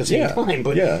this at the same time.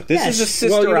 But this is a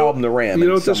sister album, the Ram. You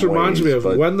know what this reminds me of?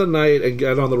 When the Night and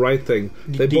Get on the Right Thing.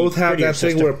 They both have that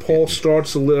thing where Paul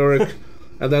starts the lyric,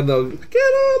 and then they'll Get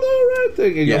on the Right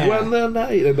Thing, and you When the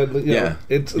Night, and then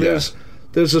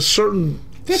there's a certain.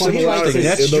 That's true.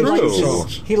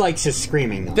 He likes his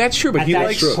screaming, though. That's true, but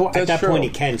at that point he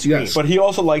can scream. Yes. But he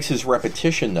also likes his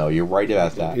repetition, though. You're right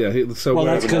about that. Yeah,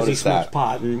 that's because he smokes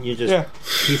pot, and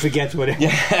he forgets what.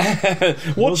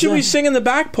 What should we sing in the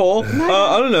back, Paul?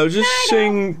 I don't know. Just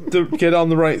sing the Get on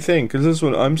the Right Thing, because this is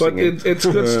what I'm singing. But it's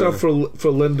good stuff for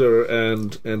Linda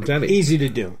and Denny. Easy to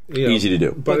do. Easy to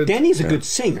do. But Denny's a good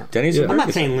singer. I'm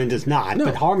not saying Linda's not,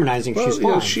 but harmonizing, she's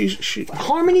fine.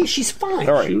 Harmony, she's fine.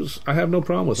 All right. I have no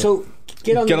problem with it. So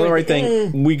Get on the Right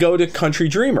Thing. We go to Country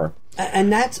Dreamer.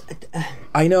 And that's...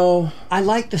 I know. I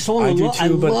like the song. I do too, I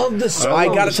love the song. I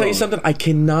got to tell you something. I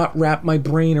cannot wrap my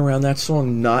brain around that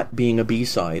song not being a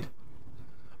B-side.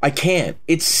 I can't.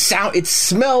 It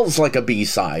smells like a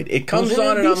B-side. It comes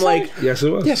on and I'm like... Yes,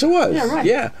 it was. Yes, it was. Yeah, right.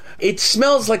 Yeah. It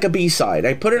smells like a B-side.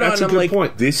 I put it on and I'm like,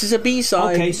 point. This is a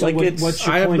B-side. Okay, so what's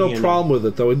your I have point no problem with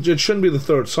it, though. It shouldn't be the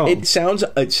third song. It sounds...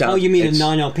 Oh, you mean a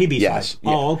non-LP B-side? Yes.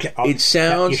 Yeah. Oh, okay. It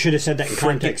sounds... You should have said that in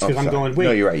context, because I'm going, wait.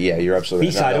 No, you're right. Yeah, you're absolutely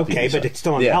right. B-side, okay, but it's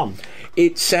still on the album.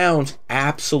 It sounds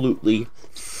absolutely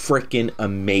freaking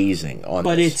amazing on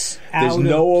but this. There's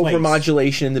no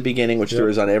overmodulation in the beginning, which there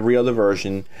is on every other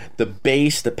version. The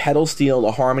bass, the pedal steel,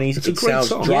 the harmonies, it sounds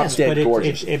drop dead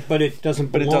gorgeous. But it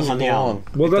doesn't belong on the album.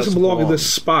 Well, it doesn't belong in this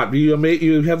spot.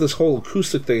 You have this whole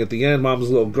acoustic thing at the end, Mama's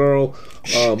Little Girl.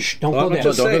 Don't go there.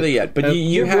 Don't go there yet. But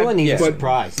you're ruining the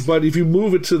surprise. But if you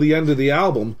move it to the end of the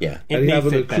album, and you have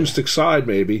an acoustic side,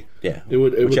 maybe, it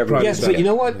would probably Yes, but you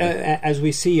know what? As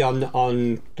we see on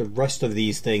the rest of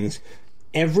these things,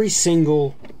 every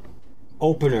single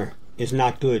opener is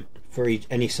not good for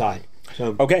any side.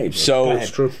 So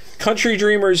Country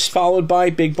Dreamers followed by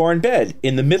Big Barn Bed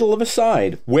in the middle of a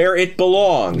side where it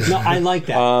belongs. No, I like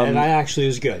that. And that actually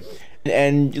is good.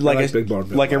 And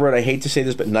I wrote, I hate to say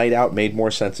this, but Night Out made more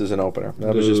sense as an opener.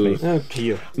 That was just me. To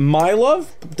you. My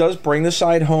Love does bring the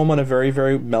side home on a very,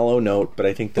 very mellow note, but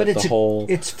I think that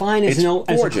it's fine as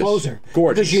a closer.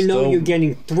 Gorgeous. Because you're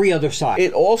getting three other sides.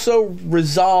 It also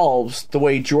resolves the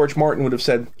way George Martin would have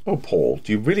said, oh, Paul,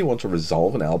 do you really want to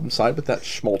resolve an album side with that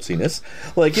schmaltziness?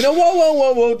 Like, whoa, whoa,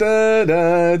 whoa, whoa, da,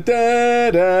 da,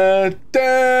 da, da,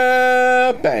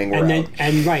 da, bang, and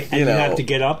you have to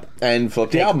get up and flip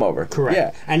the album over. Correct.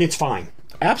 Yeah. And it's fine.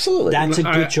 Absolutely. That's a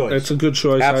good choice. It's a good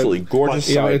choice. Absolutely.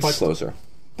 Gorgeous side closer.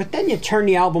 But then you turn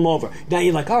the album over. Now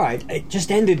you're like, all right, it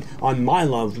just ended on My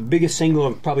Love, the biggest single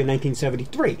of probably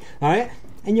 1973. All right?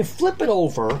 And you flip it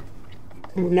over.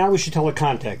 Now we should tell the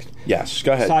context. Yes,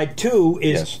 go ahead. Side 2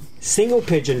 is Single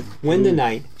Pigeon, Win the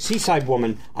Night, Seaside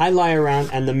Woman, I Lie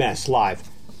Around, and The Mess, live.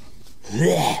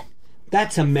 Blech.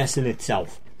 That's a mess in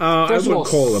itself. I wouldn't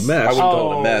call it a mess. I wouldn't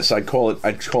call it a mess. I'd call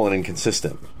it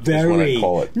inconsistent. Very. I'd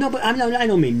call it. No, but I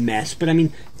don't mean mess. But I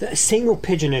mean the single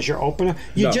pigeon as your opener.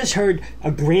 You just heard a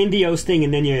grandiose thing,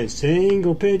 and then you heard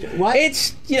single pigeon. What?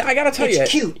 It's I got to tell you,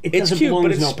 it's cute. It doesn't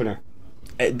belong as an opener.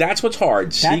 That's what's hard.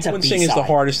 Sequencing is the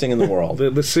hardest thing in the world.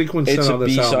 the sequencing on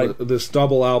this album, this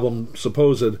double album,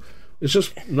 supposed. It's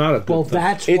just not a good Well, thing.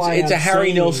 that's why it's a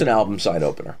Harry Nilsson album side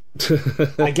opener.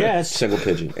 I guess. Single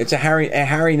pigeon. It's a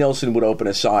Harry Nilsson would open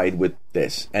a side with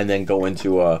this and then go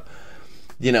into a,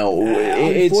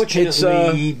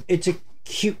 unfortunately, it's a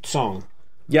cute song.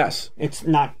 Yes. It's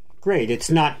not great.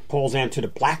 It's not Paul's Answer to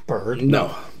Blackbird.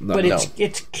 No. But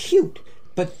it's cute.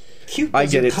 But cute. I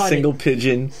get it. Single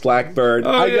pigeon, Blackbird.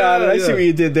 I got it. I see what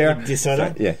you did there. You saw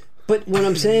that? Yeah. But what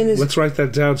I'm saying is... Let's write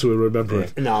that down so we remember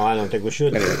it. No, I don't think we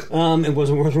should. It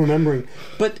wasn't worth remembering.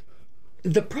 But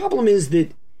the problem is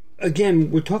that,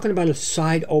 again, we're talking about a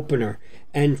side opener.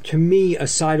 And to me, a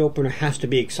side opener has to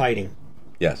be exciting.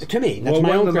 Yes. To me. That's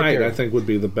my own criteria. Night, I think, would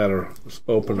be the better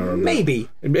opener. Maybe.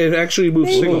 It actually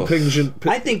moves single pigeon.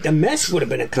 I think The Mess would have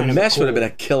been a kind of The Mess would have been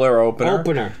a killer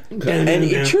opener.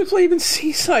 And truthfully, even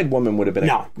Seaside Woman would have been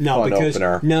a fun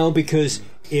opener. No, because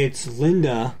it's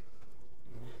Linda...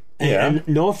 And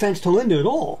no offense to Linda at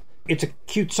all. It's a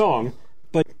cute song,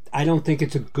 but I don't think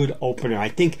it's a good opener. I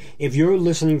think if you're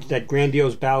listening to that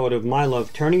grandiose ballad of My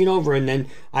Love, turning it over, and then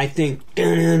I think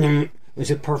it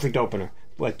was a perfect opener,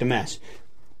 like The Mess.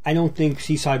 I don't think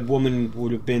Seaside Woman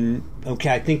would have been okay.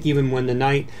 I think even When the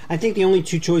Night. I think the only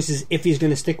two choices, if he's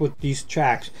going to stick with these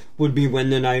tracks, would be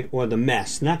When the Night or The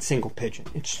Mess, not Single Pigeon.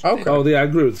 Okay. I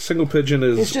agree with Single Pigeon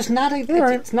is. It's just not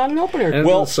it's not an opener. And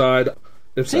the side.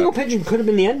 Single Pigeon could have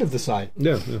been the end of the side.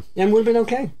 Yeah. And would have been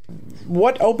okay.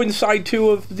 What opened side 2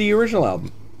 of the original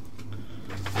album?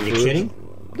 Are you kidding?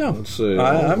 No. Let's see.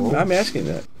 I'm asking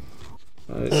that.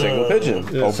 Single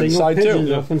Pigeon. Open side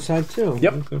 2. Open side 2.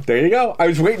 Yep. Okay. There you go. I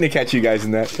was waiting to catch you guys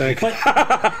in that. Thank you.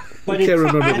 But it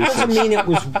doesn't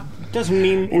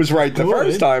mean it was right the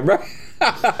first time, right?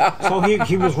 So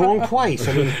he was wrong twice.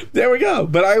 I mean, there we go.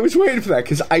 But I was waiting for that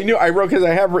because I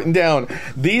have written down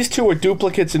these two are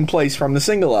duplicates in place from the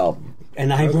single album.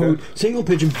 And I wrote Single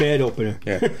Pigeon bad opener.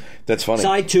 Yeah, that's funny.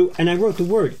 Side 2, and I wrote the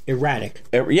word erratic.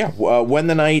 When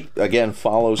the Night again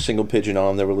follows Single Pigeon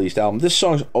on the released album. This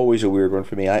song's always a weird one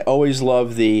for me. I always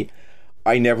love the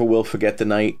 "I never will forget the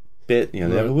night" bit.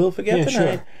 Never will forget the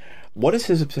night. What is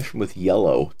his obsession with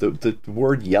yellow? The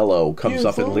word yellow comes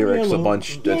up in lyrics a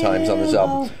bunch of times on this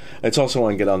album. It's also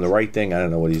on Get on the Right Thing. I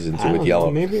don't know what he's into with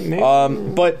yellow. Maybe.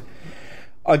 But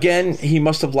again, he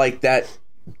must have liked that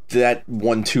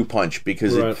 1-2 punch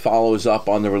because it follows up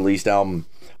on the released album.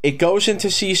 It goes into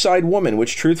Seaside Woman,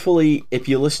 which truthfully, if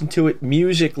you listen to it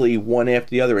musically one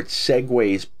after the other, it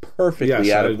segues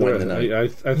perfectly out of When the Night.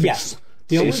 I think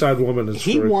Seaside Woman is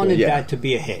he wanted that to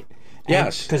be a hit.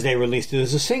 Yes. Because they released it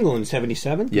as a single in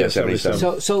 77? Yeah,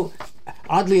 77. So,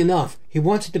 oddly enough, he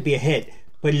wants it to be a hit,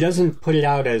 but he doesn't put it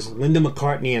out as Linda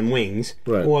McCartney and Wings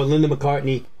or Linda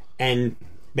McCartney and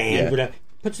band. Whatever.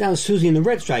 Puts down Susie and the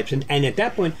Red Stripes, and at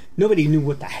that point, nobody knew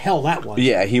what the hell that was.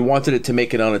 Yeah, he wanted it to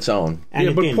make it on its own.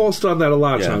 And but Paul's done that a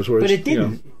lot of times. But it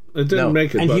didn't. It didn't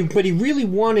make it. But he really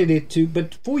wanted it to.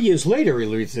 But 4 years later, he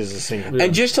released it as a single. Yeah.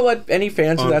 And just to let any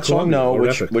fans of that song know,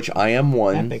 which I am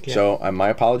one, so my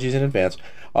apologies in advance.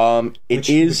 It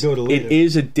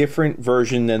is a different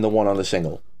version than the one on the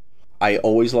single. I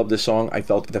always loved this song. I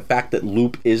felt the fact that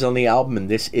Loop is on the album and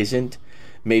this isn't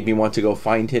made me want to go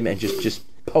find him and just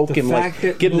poke him, like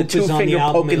give him the 2-finger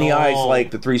poke in the eyes like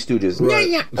the Three Stooges.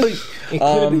 Right. It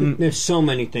could have been. There's so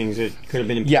many things that could have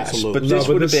been in yes, but this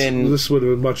would have been. This would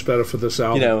have been much better for this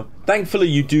album. Thankfully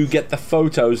you do get the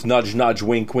photos, nudge, nudge,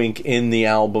 wink, wink, in the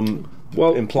album.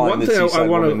 Well, implying that Seaside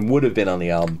Woman would have been on the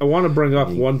album. I want to bring up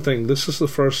one thing. This is the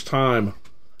first time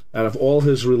out of all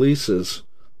his releases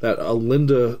that a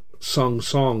Linda sung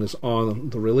song is on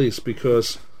the release,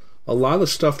 because a lot of the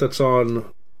stuff that's on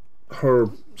her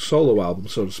solo album,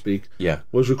 so to speak,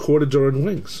 was recorded during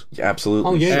Wings. Yeah,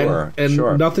 absolutely. Oh, yeah. And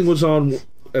nothing was on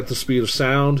at the speed of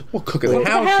sound. Well, Cook at the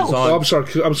House is on. Oh,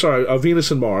 I'm sorry. Venus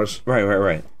and Mars.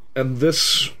 Right. And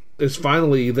this is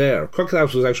finally there. Cook at the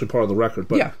House was actually part of the record.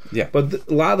 But, But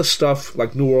a lot of the stuff,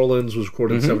 like New Orleans, was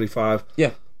recorded in 75.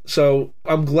 Yeah. So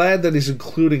I'm glad that he's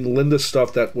including Linda's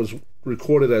stuff that was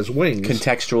recorded as Wings.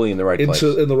 Contextually in the right place.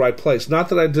 In the right place. Not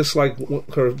that I dislike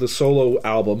the solo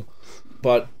album,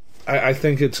 but I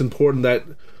think it's important that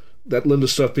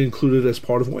Linda's stuff be included as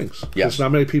part of Wings. Yes.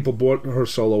 Not many people bought her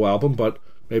solo album, but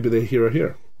maybe they hear it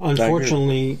here.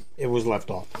 Unfortunately, it was left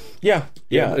off. Yeah.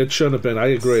 It shouldn't have been. I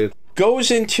agree.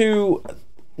 Goes into...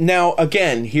 Now,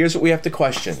 again, here's what we have to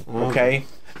question, okay?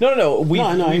 No.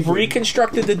 We've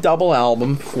reconstructed the double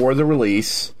album for the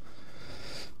release.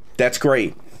 That's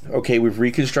great. Okay, we've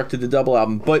reconstructed the double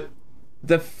album. But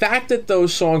the fact that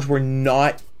those songs were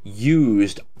not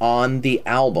used on the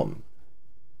album,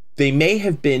 they may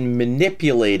have been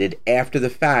manipulated after the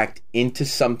fact into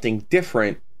something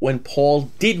different when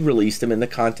Paul did release them in the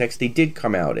context they did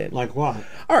come out in. Like what?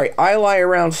 All right, I Lie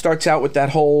Around starts out with that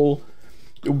whole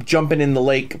jumping in the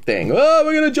lake thing. Oh,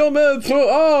 we're going to jump in.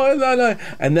 Oh,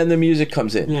 and then the music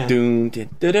comes in. Yeah. Doom,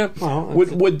 well,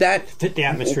 would that fit the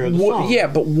atmosphere of the song? Yeah,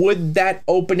 but would that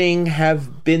opening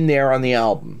have been there on the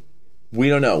album? We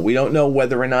don't know. We don't know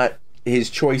whether or not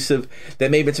his choice of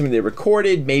that may have been something they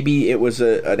recorded. Maybe it was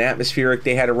an atmospheric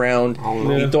they had around.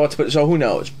 He thought, but so who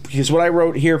knows? Because what I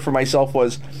wrote here for myself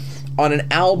was, on an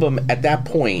album at that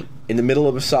point, in the middle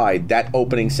of a side, that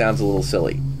opening sounds a little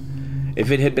silly. If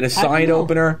it had been a side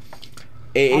opener,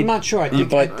 I'm not sure.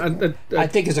 I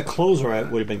think as a closer, it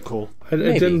would have been cool.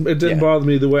 It didn't bother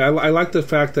me either way. I like the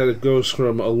fact that it goes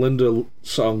from a Linda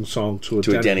song to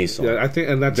a Denny song. Yeah, I think,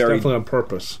 and that's definitely on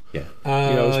purpose. Yeah,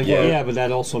 but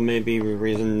that also may be the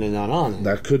reason they're not on it.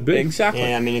 That could be exactly.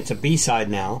 Yeah, I mean, it's a B-side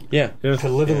now. Yeah, to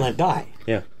Live and Let Die.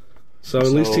 Yeah. So at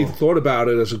least he thought about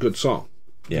it as a good song.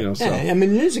 Yeah, I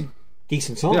mean, it is a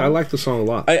decent song. Yeah, I like the song a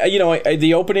lot.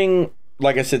 The opening,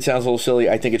 like I said, sounds a little silly.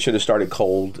 I think it should have started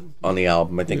cold on the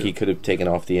album. I think he could have taken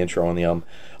off the intro on the album.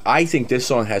 I think this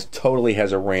song totally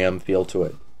has a Ram feel to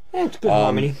it. Yeah, it's good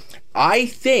harmony. I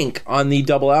think on the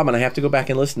double album, and I have to go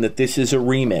back and listen, that this is a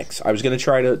remix. I was going to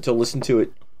try to listen to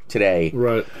it today.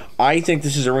 Right. I think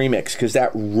this is a remix because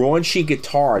that raunchy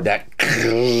guitar, that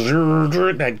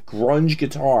grunge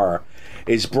guitar,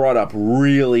 is brought up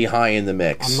really high in the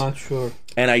mix. I'm not sure.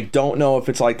 And I don't know if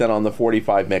it's like that on the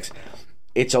 45 mix.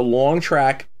 It's a long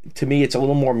track. To me, it's a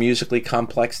little more musically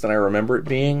complex than I remember it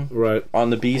being. Right.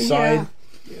 On the B-side. Yeah.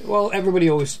 Well, everybody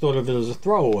always thought of it as a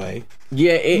throwaway.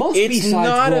 Yeah, most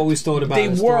B-sides were always thought about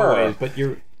as throwaways, but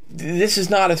this is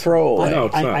not a throwaway. No,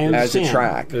 it's not. I understand. As a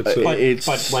track.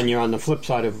 But when you're on the flip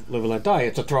side of Live and Let Die,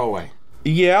 it's a throwaway.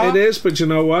 Yeah. It is, but you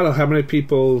know what? How many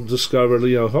people discovered,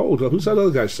 who's that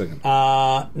other guy singing?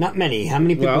 Not many. How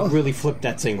many people really flipped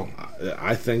that single?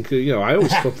 I think, I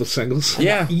always flip the singles.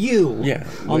 Yeah. You. Yeah.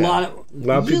 A lot of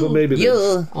people maybe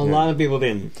didn't. A lot of people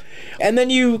didn't. And then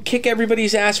you kick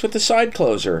everybody's ass with the side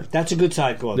closer. That's a good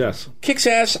side closer. Yes. Kicks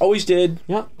ass, always did.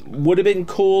 Yep. Would have been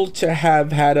cool to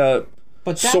have had a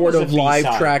sort of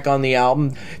live track on the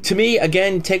album. To me,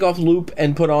 again, take off Loop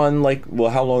and put on,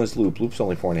 how long is Loop? Loop's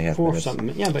only 4.5 minutes. Or something.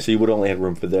 Yeah, but so you would only have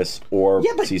room for this or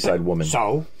Seaside Woman.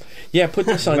 So? Yeah, put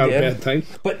this on Not there. a bad thing.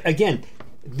 But again,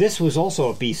 this was also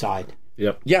a B-side.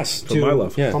 Yep. Yes. For My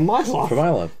Love. Yeah. For My Love. For My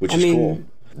Love, which is cool.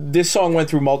 This song went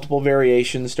through multiple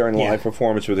variations during the live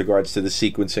performance with regards to the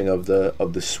sequencing of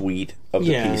the suite of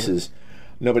the pieces.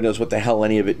 Nobody knows what the hell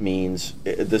any of it means.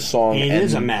 The song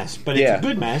is a mess, but it's a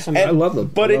good mess. I love them.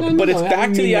 But it's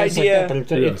back to the idea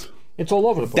it's all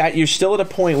over the place. That you're still at a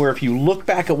point where if you look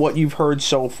back at what you've heard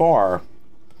so far,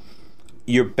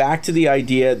 you're back to the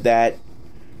idea that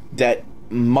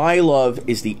My Love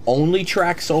is the only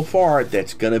track so far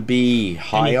that's going to be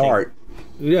high art.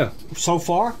 Yeah. So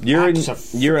far,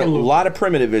 you're a lot of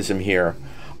primitivism here.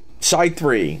 Side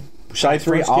 3.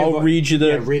 I'll read you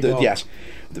yes.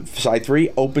 Side 3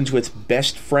 opens with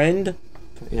Best Friend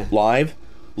live,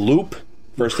 Loop,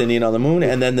 First Indian on the Moon,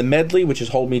 and then the medley, which is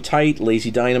Hold Me Tight,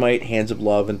 Lazy Dynamite, Hands of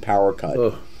Love, and Power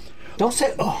Cut. Don't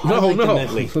say, no. The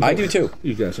medley. I do too.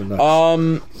 You guys are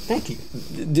nuts. Thank you.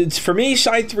 For me,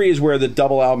 Side 3 is where the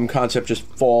double album concept just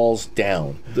falls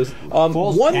down.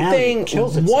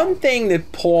 One thing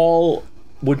that Paul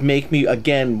would make me,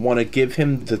 again, want to give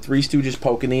him the Three Stooges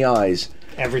poke in the eyes.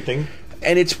 Everything.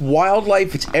 And it's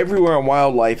Wildlife. It's everywhere in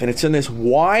Wildlife. And it's in this,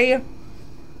 why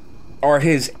are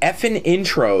his effing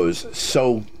intros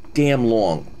so damn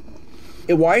long?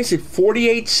 Why is it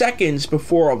 48 seconds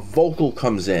before a vocal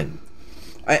comes in?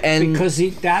 Because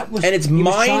it's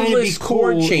mindless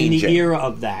chord changing in the era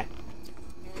of that.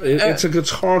 It's a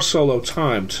guitar solo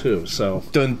time too, so.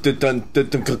 And he's got.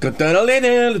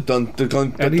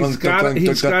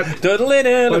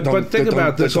 But think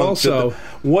about this also.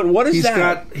 What is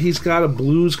that? He's got a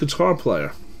blues guitar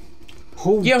player.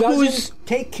 Who doesn't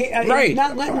take care? Right,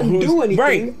 not letting him do anything.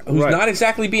 Right, who's not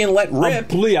exactly being let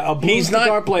rip. A blues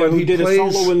guitar player who did a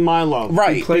solo in My Love.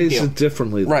 Right, he plays it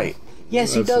differently. Right.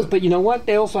 Yes, he does, but you know what?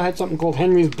 They also had something called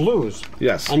Henry's Blues.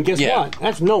 Yes. And guess what?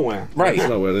 That's nowhere. Right. That's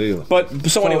nowhere either. But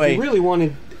so anyway, if you really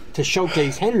wanted to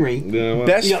showcase Henry,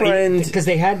 Best Friend, because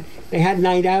they had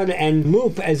Night Out and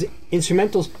Loop as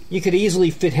instrumentals, you could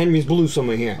easily fit Henry's Blues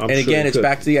somewhere here. And again, it's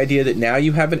back to the idea that now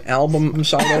you have an album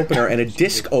side opener and a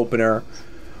disc opener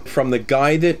from the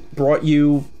guy that brought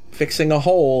you Fixing a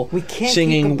Hole. We can't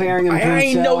singing, keep comparing him to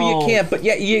I know himself. you can't, but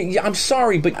I'm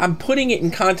sorry, but I'm putting it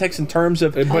in context in terms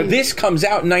of this comes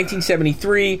out in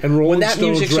 1973 and Rolling when that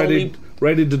Stone's music's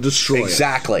ready to destroy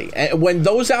exactly. And when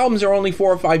those albums are only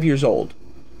 4 or 5 years old.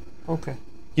 Okay.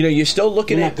 You know, you're still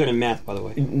looking You're at... not good at math, by the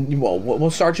way. Well,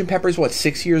 Sgt. Pepper's,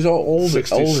 6 years old at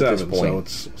this point.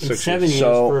 So it's 6 7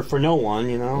 years for no one,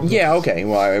 you know? Yeah, okay.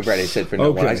 Well, I already said for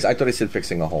no one. I thought I said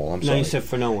Fixing a Hole. I'm sorry. No, you said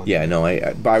for no one. Yeah, no,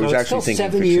 but I was actually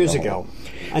thinking 7 years ago.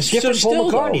 A different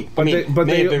Paul McCartney. But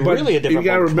really a different you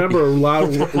got to remember, a lot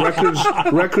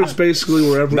of records basically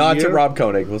were every Not year. to Rob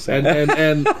Koenig, we'll say.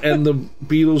 And the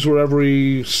Beatles were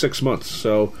every 6 months.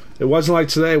 So it wasn't like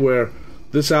today where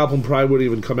this album probably wouldn't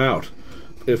even come out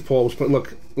if Paul was...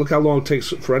 Look how long it takes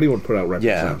for anyone to put out records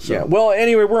now. So. Yeah. Well,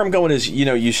 anyway, where I'm going is,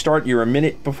 you're a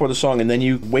minute before the song, and then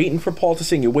you waiting for Paul to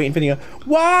sing. You're waiting for the...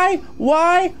 Why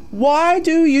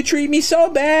do you treat me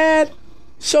so bad?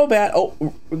 So bad.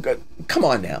 Oh, come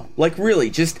on now.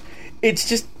 Really,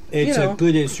 it's a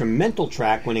good instrumental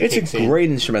track when it kicks in. It's a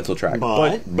great instrumental track.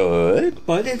 But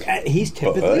he's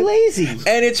typically lazy.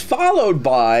 And it's followed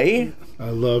by... I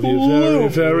love you very,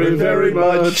 very, very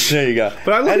much. There you go.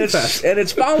 But I love it fast. And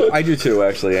it's followed... I do too,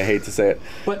 actually. I hate to say it.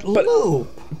 But Loop.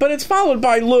 But it's followed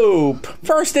by Loop.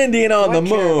 First Indian on the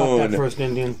Moon. I care about that First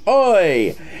Indian.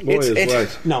 Oi. It's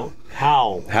right. No.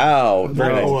 How?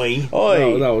 Very nice.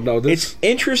 Oi. No. It's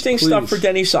interesting stuff for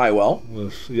Denny Seiwell.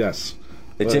 Yes.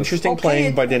 It's interesting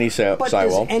playing by Denny Seiwell. But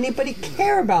does anybody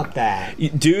care about that?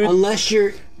 Dude. Unless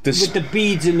you're... with the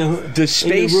beads in the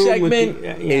space segment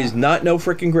is not no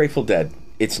freaking Grateful Dead.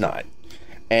 It's not.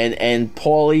 And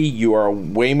Paulie, you are a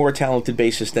way more talented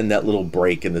bassist than that little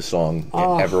break in the song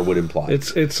ever would imply.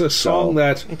 It's a song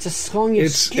that it's a song you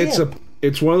skip.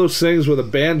 It's one of those things where the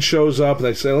band shows up and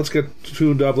they say, let's get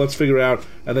tuned up, let's figure it out,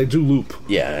 and they do loop.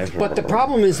 Yeah. But the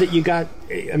problem is that you got,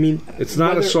 it's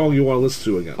not a song you want to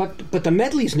listen to again. But the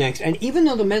medley's next, and even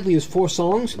though the medley is 4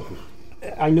 songs,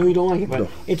 I know you don't like it, but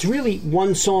it's really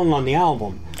one song on the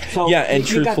album. So and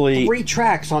truthfully, you got 3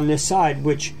 tracks on this side,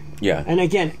 which, and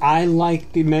again, I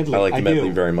like the medley. I like the medley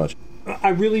very much. I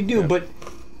really do, but...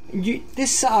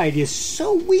 this side is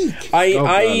so weak.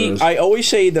 I always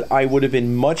say that I would have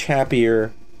been much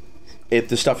happier if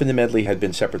the stuff in the medley had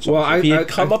been separate songs. If he had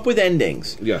come up with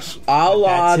endings. Yes.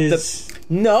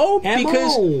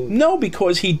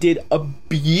 Because he did a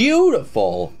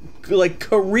beautiful,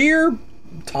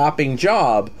 career-topping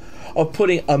job of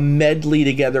putting a medley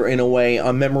together in a way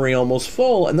on Memory Almost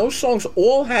Full, and those songs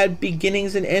all had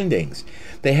beginnings and endings.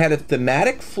 They had a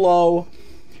thematic flow.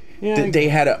 Yeah, they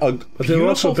had a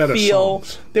beautiful feel.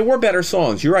 Songs. They were better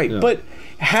songs. You're right. Yeah. But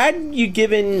had you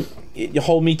given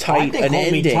Hold Me Tight an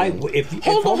ending,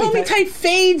 Hold Me Tight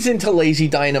fades into Lazy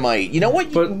Dynamite. You know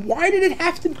what? Why did it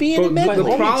have to be in a medley?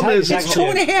 The problem is it's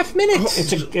 2.5 minutes.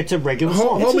 It's a regular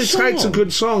song. Hold Me Tight's a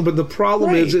good song, but the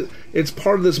problem is it's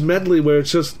part of this medley where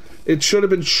it's just it should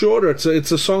have been shorter.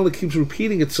 It's a song that keeps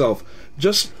repeating itself.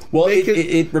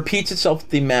 It repeats itself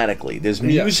thematically. There's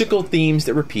musical themes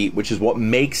that repeat, which is what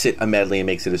makes it a medley and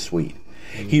makes it a suite.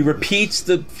 He repeats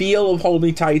the feel of Hold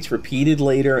Me Tight's repeated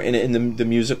later in the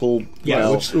musical.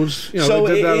 Which so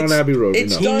they did that on Abbey Road. He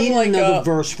needed another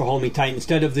verse for Hold Me Tight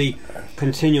instead of the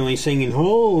continually singing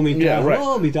Hold Me Tight,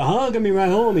 Hold Me to hug me right,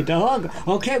 Hold Me to hug.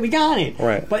 Okay, we got it.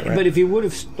 Right. But if you would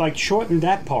have shortened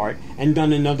that part and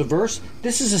done another verse,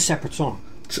 this is a separate song.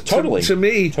 Totally. To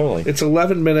me, it's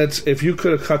 11 minutes. If you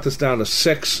could have cut this down to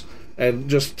 6 and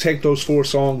just take those 4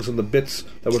 songs and the bits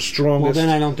that were strongest... Well, then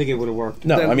I don't think it would have worked.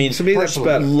 No, to me that's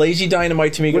better. Lazy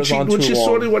Dynamite to me goes on too long. Which is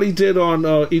sort of what he did on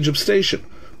Egypt Station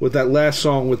with that last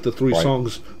song with the 3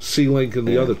 songs, C-Link and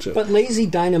the other 2. But Lazy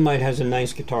Dynamite has a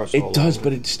nice guitar solo. It does,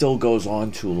 but it still goes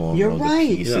on too long. You're right.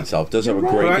 The piece itself does have a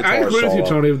great guitar solo. I agree with you,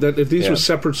 Tony, that if these were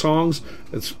separate songs,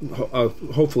 it's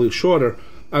hopefully shorter...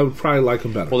 I would probably like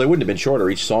them better. Well, they wouldn't have been shorter.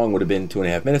 Each song would have been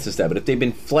 2.5 minutes instead. But if they'd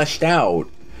been fleshed out,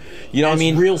 you know what I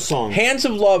mean? Real songs. Hands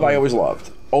of Love, I always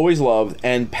loved.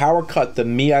 And Power Cut, the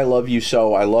Me, I Love You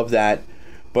So, I love that.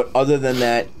 But other than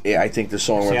that, I think the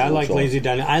song... See, I like Lazy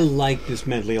Dynamite. I like this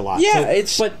medley a lot. Yeah,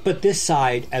 But this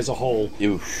side, as a whole,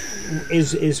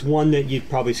 is one that you'd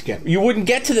probably skip. You wouldn't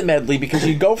get to the medley because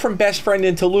you go from Best Friend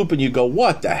into Loop and you go,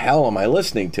 what the hell am I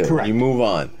listening to? Correct. You move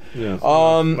on. Yeah.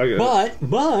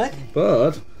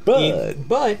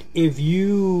 But if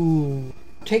you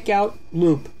take out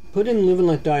Loop, put in Live and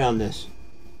Let Die on this,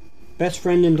 Best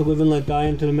Friend into Live and Let Die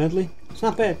into the medley, it's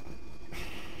not bad.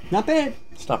 Not bad.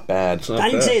 It's not bad. I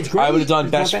didn't say it's great. I would have done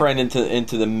Best Friend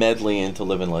into the medley into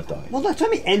Live and Let Die. Well, that's what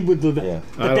I mean. End with Live. Yeah.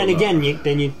 But then again,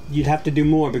 you'd have to do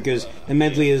more because the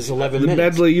medley is 11 minutes. The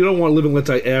medley, you don't want Live and Let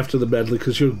Die after the medley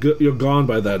because you're gone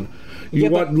by then. You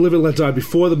want Live and Let Die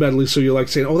before the medley, so you're like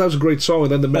saying, "Oh, that was a great song,"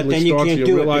 and then the medley starts, and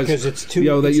you realize because it's too,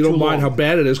 that you don't mind long. how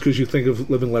bad it is because you think of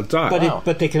Live and Let Die.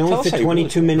 But they can only fit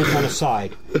 22 minutes on a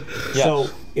side. Yes. So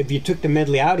if you took the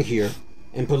medley out of here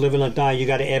and put Live and Let Die, you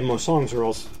got to add more songs, or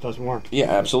else it doesn't work. Yeah,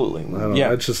 absolutely.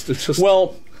 Yeah, it's just.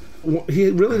 Well, he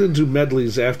really didn't do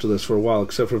medleys after this for a while,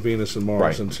 except for Venus and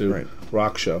Mars and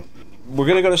Rock Show. We're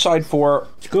going to go to side 4.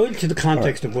 Go into the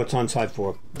context of what's on side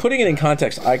 4. Putting it in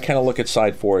context, I kind of look at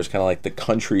side 4 as kind of like the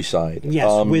countryside.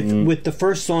 Yes, with the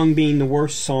first song being the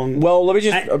worst song. Well, let me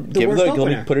just let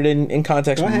me put it in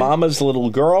context. Mama's Little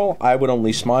Girl, I Would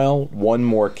Only Smile, One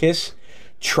More Kiss,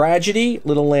 Tragedy,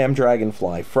 Little Lamb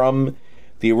Dragonfly. From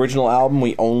the original album,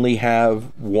 we only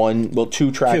have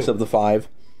 2 tracks of the 5.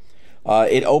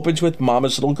 It opens with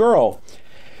Mama's Little Girl.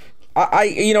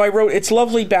 I wrote, it's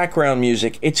lovely background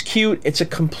music. It's cute. It's a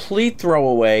complete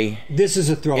throwaway. This is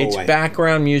a throwaway. It's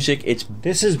background music.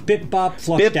 This is Bip Bop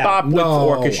flushed out. Bip Bop with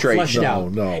orchestration. Flushed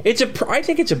out. No. I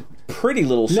think it's a pretty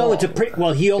little song. No, it's a pretty.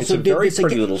 Well, he also did this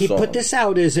again. He put this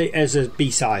out as a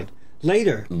B-side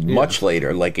later. Much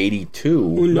later, like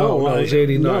 82. No, it was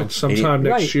 89. No. Sometime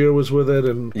next year was with it.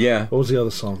 And what was the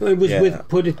other song? It was with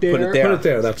Put It There. Put It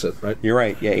There. That's it, right? You're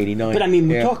right. Yeah, 89. But I mean,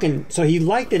 we're talking. So he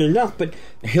liked it enough, but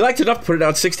he liked it enough to put it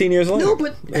out 16 years later. No,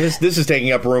 but this is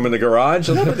taking up room in the garage.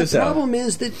 No, but the problem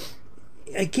is that.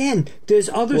 Again, there's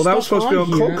other stuff. Well, that was supposed to be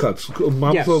on Cold Cuts.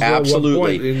 Yes.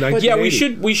 Absolutely. Yeah, we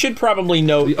should probably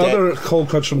note the other Cold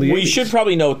Cuts from the 80s. We should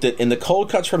probably note that in the Cold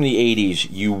Cuts from the 80s,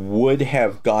 you would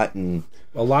have gotten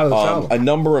a lot of this album. A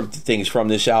number of things from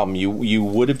this album. You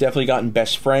would have definitely gotten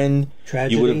Best Friend.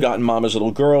 Tragedy. You would have gotten Mama's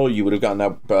Little Girl. You would have gotten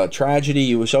that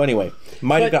Tragedy. So anyway,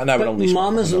 might have gotten that. But only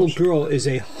Mama's Little Girl is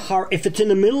if it's in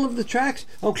the middle of the tracks,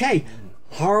 okay,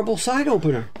 horrible side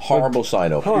opener. Horrible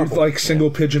side opener. You like Single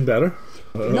Pigeon better?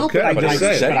 No, but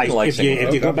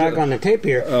if you go back on the tape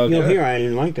here, you'll hear I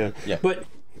didn't like that. Yeah. But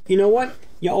you know what?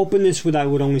 You open this with I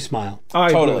Would Only Smile.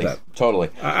 Totally.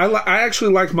 I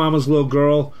actually like Mama's Little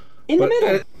Girl. In the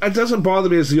middle. It doesn't bother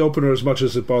me as the opener as much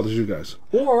as it bothers you guys.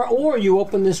 Or you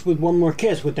open this with One More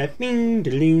Kiss with that bing,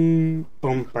 ding,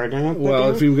 boom,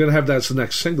 well, if you were going to have that as the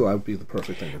next single, that would be the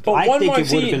perfect thing to do. But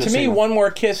to me, One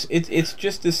More Kiss, it's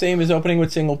just the same as opening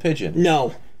with Single Pigeon.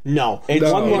 No.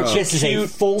 One More Kiss is a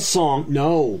full song.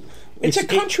 No. It's a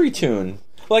country tune.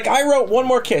 Like, I wrote One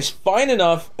More Kiss, fine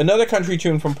enough, another country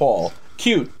tune from Paul.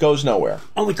 Cute, goes nowhere.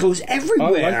 Oh, it goes everywhere.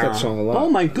 I like that song a lot. Oh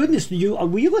my goodness! Will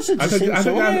you listen to the same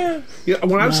song?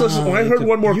 When I heard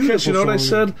One More Kiss, you know what I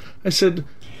said? I said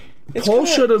Paul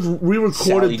should have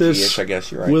re-recorded this I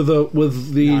guess you're right.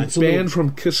 with the band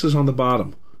from Kisses on the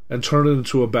Bottom and turned it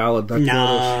into a ballad.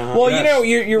 Well,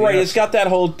 you're right. It's got that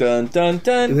whole dun dun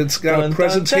dun. And it's got a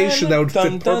presentation that would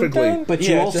fit perfectly. But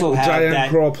you also have Diane that.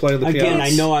 Krall playing the piano. Again,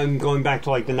 I know I'm going back to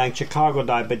like the night Chicago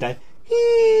died, but that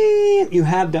you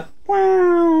have the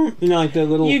like the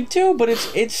little. You do, but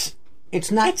it's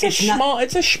not. It's a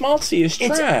schmaltzy-ish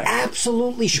track. It's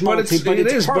absolutely schmaltzy, but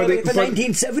it's perfect for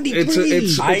 1973.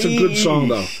 It's a good song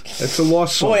though. It's a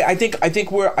lost song. Boy, I think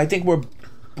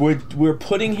we're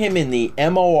putting him in the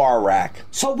MOR rack.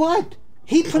 So what?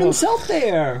 He put himself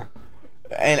there.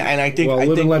 And I think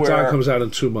Live and Let Die comes out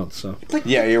in 2 months. So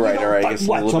yeah, you're right. All right. But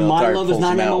what? So My Love is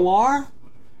not MOR?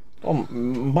 Well,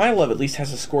 My Love at least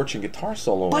has a scorching guitar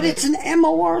solo. But it's an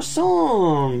MOR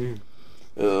song.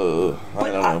 I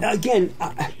don't know. Again.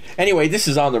 Anyway, this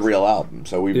is on the real album,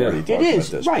 so we've already talked about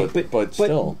this. Right, but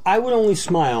still, I Would Only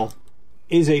Smile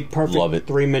is a perfect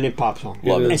 3-minute pop song.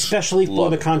 Love it. Especially for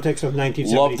the context of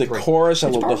 1973. Love the chorus. I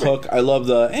love the hook. I love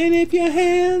the and if your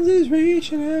hands is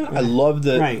reaching out. I love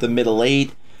the middle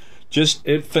 8. Just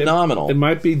phenomenal. It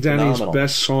might be Denny's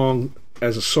best song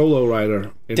as a solo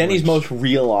writer. Denny's most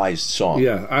realized song.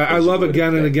 Yeah, I love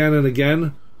Again and Again and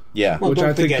Again. Yeah, well,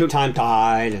 don't forget Time to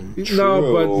Hide.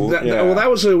 No, but that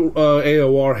was a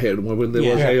AOR hit when there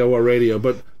was AOR radio.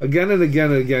 But Again and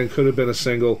Again and Again could have been a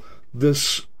single.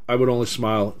 This I Would Only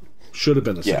Smile should have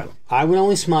been a single. I Would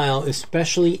Only Smile,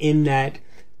 especially in that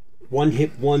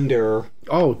one-hit wonder.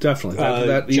 Oh, definitely.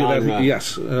 Genre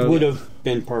yes, would have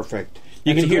been perfect.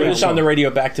 You can hear this on the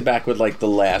radio back to back with like the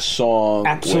last song.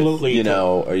 Absolutely, you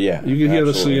can hear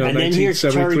this. And then here's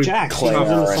Terry Jacks,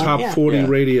 top 40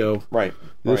 radio. Right.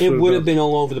 It would have been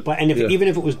all over the place. And even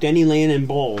if it was Denny Lane and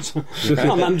balls.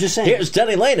 I'm just saying. Here's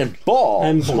Denny Lane and balls.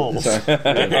 And balls.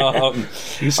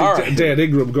 You see Dan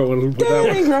Ingram going with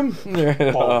Dan Ingram.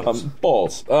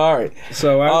 Balls. All right.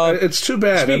 So it's too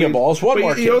bad. Speaking of balls, one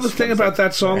more. You know the thing about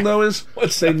that song, though, is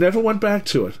they never went back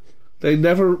to it. They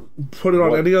never put it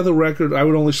on any other record. I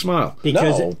Would Only Smile.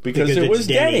 Because it was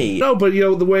Denny. No, but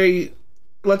the way,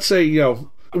 let's say,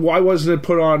 why wasn't it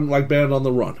put on like Band on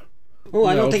the Run? Oh,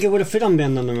 I don't think it would have fit on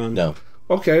Band on the Run. No.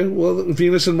 Okay, well,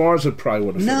 Venus and Mars it probably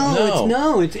would have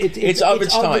fit. It's of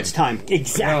its time.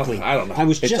 Exactly. Well, I don't know. I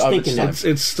was just thinking that.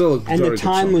 It's still a very and the good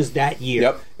time song. was that year.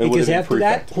 Yep. Because after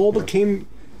that, Paul became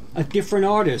a different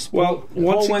artist. Well,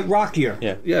 Paul went rockier.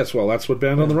 Yeah. Yes, well, that's what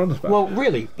Band on the Run is about. Well,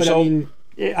 really, but I mean,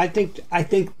 I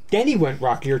think Denny went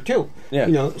rockier too.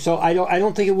 Yeah. So I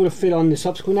don't think it would have fit on the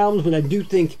subsequent albums, but I do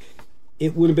think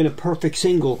it would have been a perfect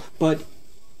single. But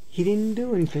he didn't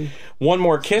do anything. One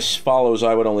More Kiss follows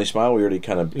I Would Only Smile. We already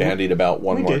kind of bandied about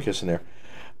One More Kiss in there.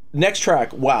 Next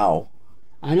track, Wow.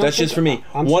 That's just for me.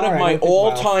 One of my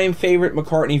all-time favorite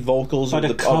McCartney vocals of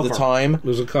the time.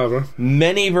 There's a cover.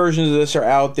 Many versions of this are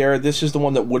out there. This is the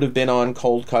one that would have been on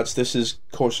Cold Cuts. This is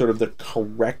sort of the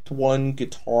correct one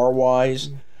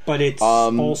guitar-wise. But it's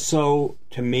also,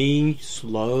 to me,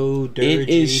 slow, dirty. It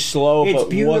is slow, it's but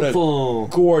beautiful. What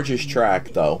a gorgeous track,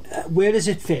 though. Where does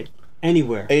it fit?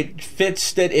 Anywhere. It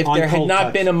fits that if there had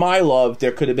not been a My Love,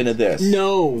 there could have been a this.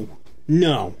 No.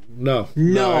 I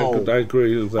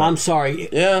agree with that. I'm sorry.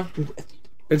 Yeah.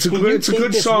 It's a good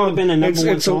song.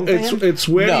 It's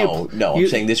where I'm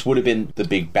saying this would have been the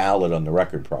big ballad on the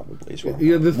record, probably.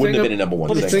 Wouldn't have been a number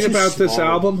one. The thing about this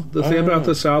album,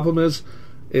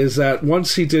 is that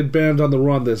once he did Band on the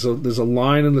Run, there's a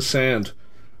line in the sand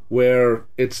where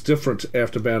it's different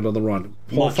after Band on the Run.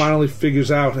 Paul finally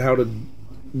figures out how to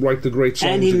write the great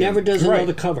songs. And he never does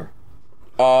another cover.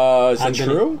 Is that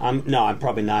true? No, I'm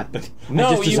probably not. But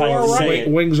no, you are right.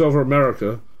 Wings Over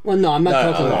America. Well, no, I'm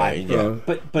not talking live. Yeah.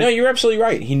 But no, you're absolutely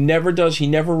right. He never does. He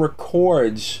never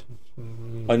records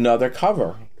another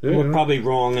cover. Yeah, we're probably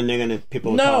wrong, and they're going to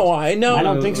people. I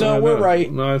don't think so. We're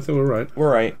right. No, I think we're right.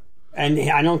 We're right. And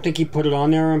I don't think he put it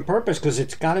on there on purpose because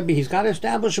he's got to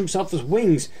establish himself as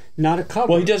Wings, not a cover.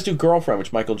 Well, he does do Girlfriend,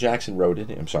 which Michael Jackson wrote it.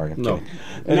 I'm sorry. No,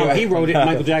 he wrote it.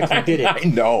 Michael Jackson did it. I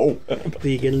know.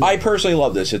 I personally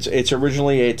love this. It's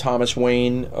originally a Thomas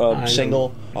Wayne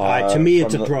single. To me,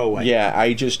 it's a throwaway. Yeah,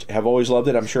 I just have always loved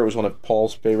it. I'm sure it was one of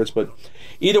Paul's favorites, but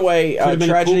either way,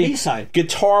 Tragedy. Cool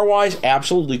guitar-wise,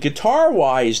 absolutely.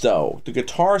 Guitar-wise, though, the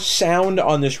guitar sound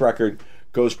on this record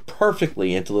goes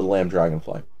perfectly into Little Lamb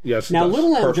Dragonfly. Yes. Now,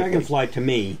 Little Lamb Dragonfly to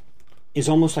me is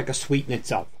almost like a suite in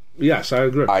itself. Yes, I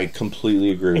agree. I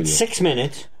completely agree with you. It's 6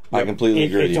 minutes. I completely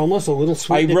agree with you. It's almost a little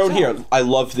suite. I wrote here, I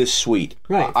love this suite.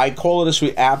 Right. I call it a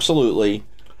suite, absolutely.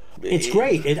 It's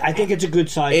great. I think it's a good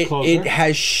size closer. It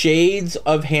has shades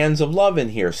of Hands of Love in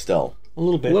here still. A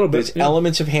little bit. There's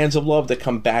elements of Hands of Love that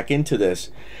come back into this.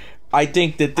 I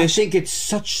think it's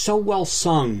so well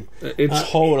sung. It's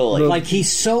totally like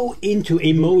he's so into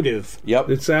emotive. Yep,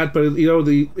 it's that. But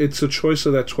it's a choice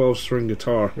of that 12-string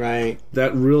guitar, right?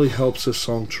 That really helps this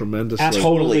song tremendously.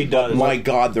 Totally does. My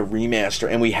God, the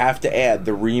remaster, and we have to add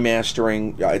the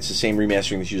remastering. It's the same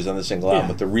remastering that's used on the single album,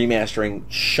 but the remastering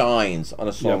shines on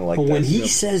a song like this. But when he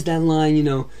says that line,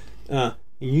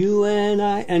 you and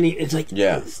I, and it's like,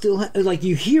 still, like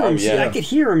you hear him. I could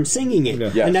hear him singing it,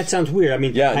 and that sounds weird. I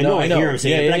mean, I know I hear him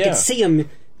singing it, but I could see him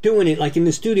doing it, like in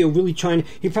the studio, really trying.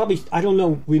 He probably, I don't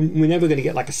know. We're never going to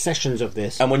get like a sessions of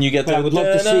this. And when you get I would love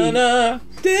to see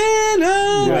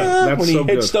when he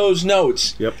hits those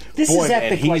notes. Yep, this is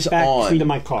epic. Like Back to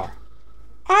My Car.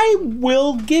 I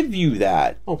will give you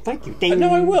that. Oh, thank you.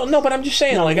 No, I will. No, but I'm just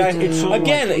saying, hearing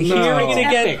it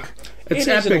again. It's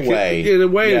epic. In a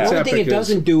way, it's epic. The only thing it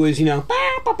doesn't do is, it doesn't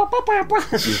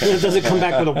come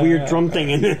back with a weird drum thing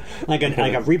and like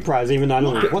a reprise, even though I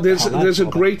don't know what there's a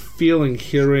great feeling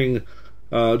hearing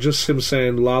just him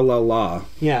saying la la la.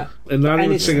 Yeah. And not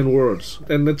even singing words.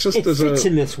 And it fits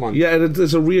in this one. Yeah, and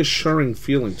there's a reassuring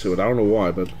feeling to it. I don't know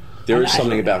why, but there is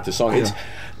something about this song. It's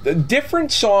the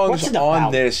different songs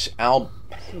on this album.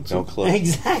 No clue.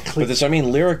 Exactly. But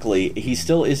lyrically, he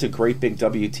still is a great big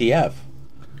WTF.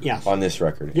 Yes. On this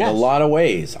record. Yes. In a lot of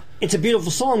ways. It's a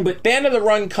beautiful song, but Band of the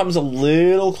Run comes a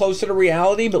little closer to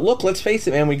reality, but look, let's face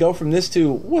it, man, we go from this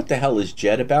to what the hell is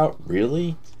Jet about?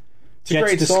 Really? It's a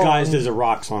great disguised as a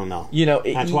rock song, though.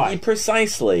 That's why.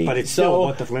 Precisely. But it's still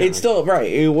what the flavor It's still,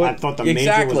 right. I thought the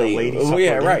major was a lady.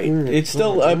 Right. It's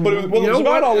still, but it was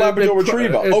about a Labrador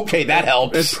Retriever. Okay, that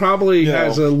helps. It probably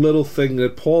has a little thing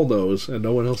that Paul knows and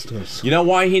no one else does. You know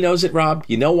why he knows it, Rob?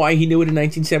 You know why he knew it in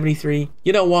 1973?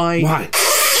 You know why? Why?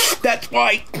 That's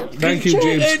why. Thank you,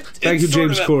 James. Thank you,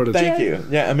 James Corden. Thank you.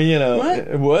 Yeah, I mean, you know,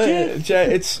 what?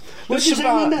 It's What'd you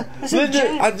say, Linda? I said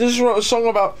Linda. I just wrote a song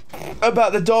about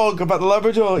the dog, about the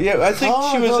Labrador. Yeah, I think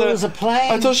she was a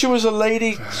plane. I thought she was a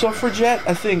lady suffragette.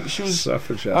 I think she was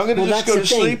suffragette. I'm going to just go to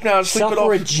sleep now and sleep it off.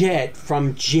 Suffragette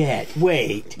from jet.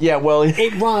 Wait. Yeah, well,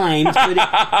 it rhymes, but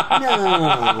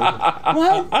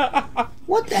no.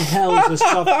 What the hell is this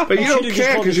stuff? But you don't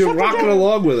care because you're rocking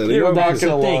along with it. You're rocking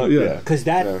along. Because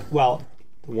well,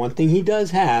 one thing he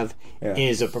does have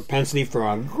is a propensity for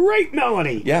a great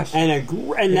melody. Yes.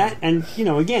 And you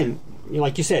know, again,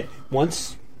 like you said,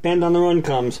 once Band on the Run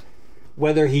comes,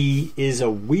 whether he is a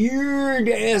weird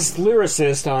ass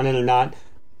lyricist on it or not,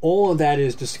 all of that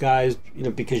is disguised, you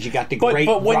know, because you got the great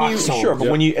rock song. Sure, but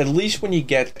when you at least when you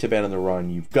get to Band on the Run,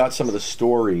 you've got some of the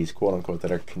stories, quote unquote,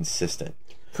 that are consistent.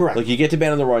 Correct. Like you get to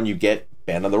Band on the Run, you get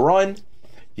Band on the Run.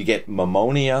 You get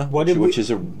Mammonia, which is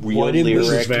a real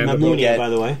lyric. Mammonia, by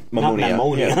the way. Mammonia. Not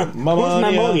Mammonia. Yeah.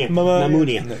 Mammonia.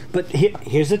 Mammonia. But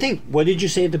here's the thing. What did you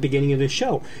say at the beginning of the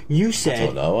show? You said... I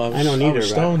don't know. I don't either. I was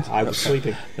stoned. I was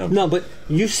sleeping. No, but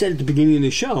you said at the beginning of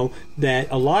the show that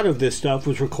a lot of this stuff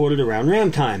was recorded around Ram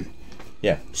Time.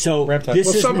 Yeah. So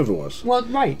some of it was. Well,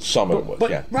 right. Some of it was,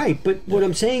 yeah. Right, but what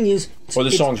I'm saying is... Or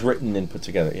the song's written and put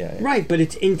together, yeah. Right, but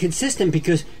it's inconsistent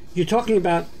because you're talking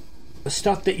about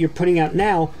stuff that you're putting out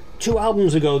now 2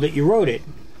 albums ago that you wrote it.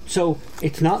 So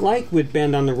it's not like with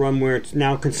Band on the Run where it's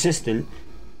now consistent.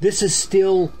 This is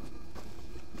still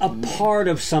a part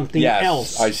of something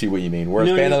else. I see what you mean. Whereas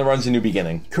Band on the Run's a new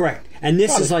beginning. Correct. And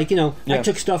this is like, you know, I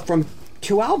took stuff from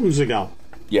 2 albums ago.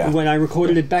 Yeah. When I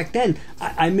recorded it back then.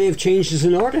 I may have changed as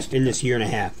an artist in this year and a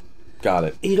half. Got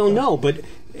it. You don't know, but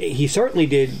he certainly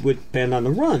did with Band on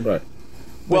the Run. Right.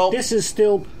 But this is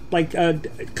still like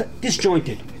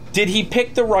disjointed. Did he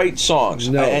pick the right songs?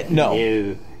 No.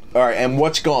 No. All right, and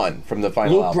what's gone from the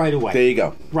final album? Right away. There you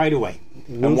go. Right away.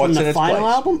 And what's from in the its final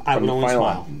place? album? I From would the only final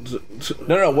smile. album.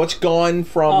 No. What's gone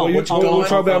from? We're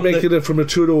talking about making it from a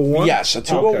 2 to a 1? Yes, a 2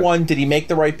 to a 1. Did he make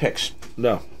the right picks?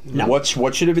 No.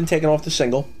 What should have been taken off the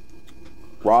single?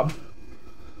 Rob?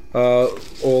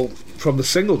 All from the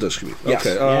single disc. Yes.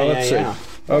 Okay, let's see.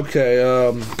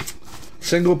 Okay,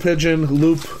 Single Pigeon,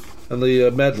 Loop, and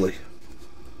the medley.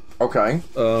 Okay.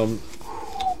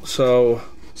 So...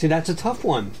 See, that's a tough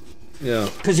one. Yeah.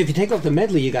 Because if you take off the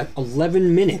medley, you got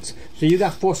 11 minutes. So you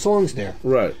got 4 songs there.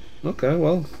 Right. Okay,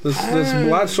 well, there's a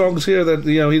lot of songs here that,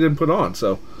 you know, he didn't put on,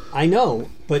 so... I know,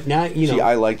 but now, you know... See,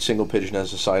 I liked Single Pigeon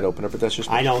as a side opener, but that's just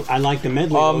me. I don't. I like the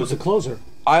medley as a closer.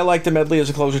 I like the medley as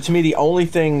a closer. To me, the only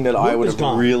thing that I would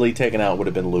have really taken out would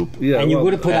have been Loop. Yeah, and you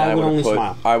would have put I Would Only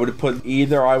Smile. I would have put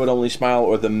either I Would Only Smile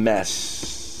or The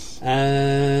Mess.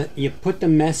 You put The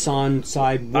Mess on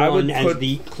side 1 as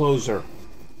the closer.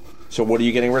 So what are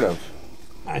you getting rid of?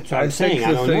 That's what I'm saying.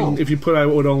 I don't know. If you put I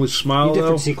Would Only Smile,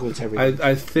 different sequence everything.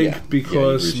 I think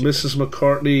because Mrs.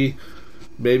 McCartney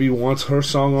maybe wants her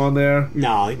song on there.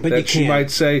 No, but that you can't. She might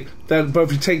say that. But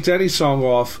if you take Denny's song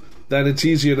off, then it's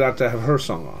easier not to have her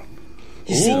song on.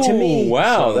 You see, to me,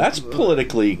 wow, that's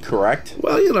politically correct.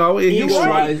 Well, you know, he's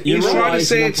trying to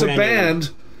say it's a band,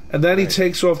 and then he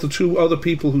takes off the 2 other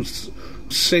people who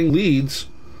sing leads.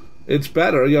 It's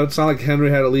better. You know, it's not like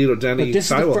Henry had a lead or Denny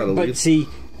Sywell had a lead. But see,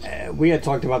 we had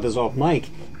talked about this off mic.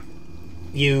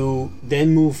 You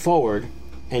then move forward,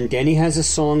 and Denny has a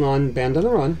song on Band on the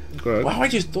Run. Wow, I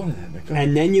just thought of that.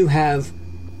 And then you have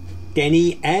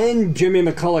Denny and Jimmy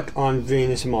McCulloch on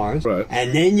Venus and Mars. Right.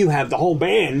 And then you have the whole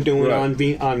band doing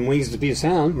it on Wings to Be a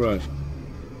Sound. Right.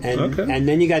 And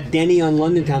then you got Denny on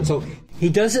London Town. So he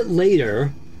does it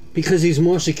later because he's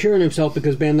more secure in himself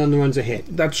because Band on the Run's a hit.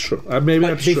 That's true. Maybe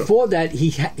that's true. Before that,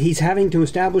 he's having to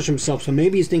establish himself. So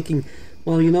maybe he's thinking,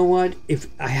 well, you know what? If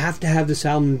I have to have this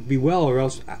album be well, or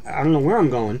else I don't know where I'm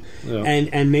going. Yeah.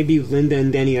 And maybe Linda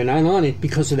and Denny are not on it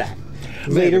because of that.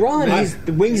 Later on,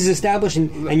 the Wings is established,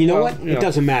 and you know what? It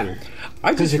doesn't matter.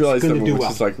 I just realized something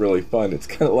which is like really fun. It's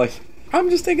kind of like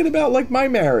I'm just thinking about like my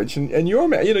marriage and your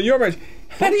marriage. You know, your marriage.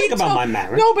 How do you think about my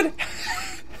marriage? No, but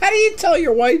how do you tell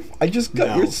your wife? I just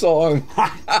got your song.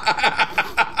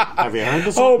 Have you heard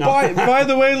the song? Oh, by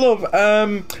the way, love.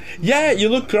 Yeah, you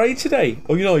look great today.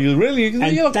 Oh, you know, you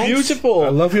look beautiful. I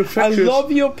love your pictures. I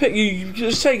love your pic. You've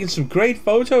just taken some great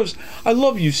photos. I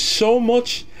love you so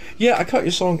much. Yeah, I cut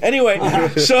your song. Anyway,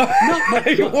 so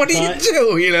what do you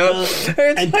do, you know?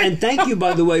 And thank you,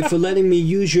 by the way, for letting me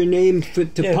use your name to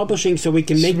publishing so we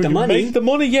can make the money. Make the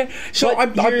money, yeah. So I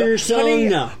bought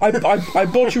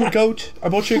you a goat. I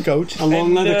bought you a goat. A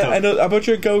long leather coat. And I bought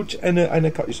you a goat and I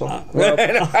cut your song. Well,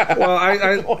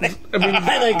 I mean... And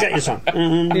I cut your song.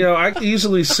 Mm-hmm. You know, I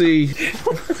easily see...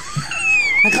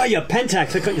 I got you a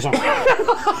Pentax. I cut you something.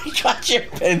 I got your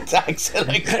Pentax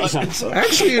and I cut you something.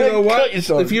 Actually, you know what?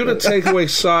 If you were to take away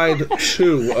side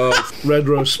 2 of Red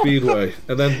Rose Speedway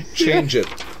and then change it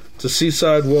to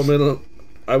Seaside Woman,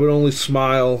 I Would Only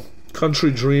Smile, Country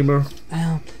Dreamer.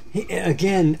 Well,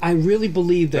 again, I really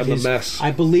believe that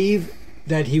I believe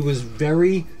that he was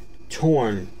very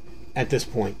torn at this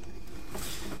point.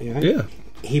 Right? Yeah.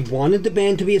 He wanted the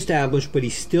band to be established, but he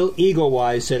still,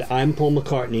 ego-wise, said, I'm Paul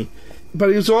McCartney. But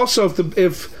he was also,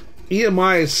 if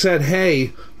EMI said,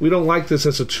 hey, we don't like this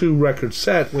as a 2-record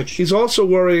set, which he's also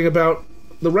worrying about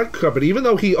the record company. Even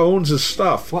though he owns his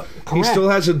stuff, he still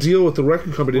has a deal with the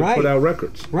record company to put out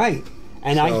records. Right.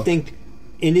 And I think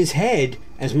in his head,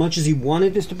 as much as he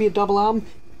wanted this to be a double album,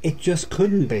 it just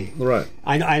couldn't be. Right.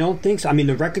 I don't think so. I mean,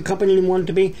 the record company didn't want it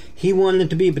to be. He wanted it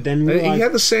to be, but then realized... He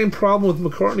had the same problem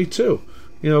with McCartney, too.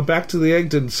 You know, Back to the Egg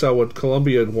didn't sell what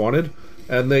Columbia had wanted,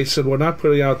 and they said, we're not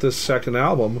putting out this second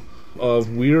album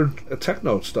of weird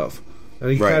techno stuff.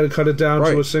 And he kind of cut it down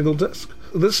to a single disc.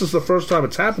 This is the first time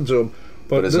it's happened to him.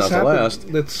 But it's not the last.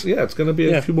 It's going to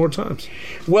be a few more times.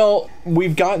 Well,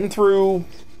 we've gotten through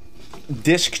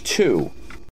disc 2.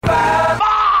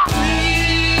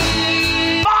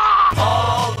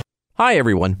 Hi,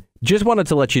 everyone. Just wanted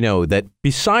to let you know that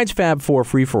besides Fab 4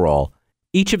 Free-for-All,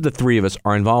 each of the 3 of us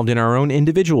are involved in our own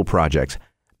individual projects.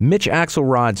 Mitch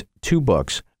Axelrod's 2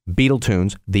 books,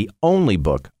 Beatletoons, the only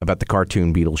book about the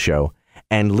cartoon Beatles show,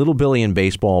 and Little Billy and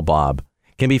Baseball Bob,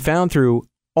 can be found through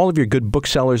all of your good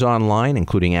booksellers online,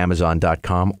 including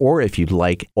Amazon.com, or if you'd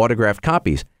like autographed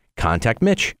copies, contact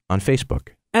Mitch on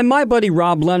Facebook. And my buddy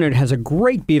Rob Leonard has a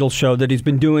great Beatles show that he's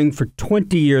been doing for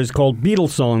 20 years called Beatles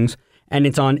Songs, and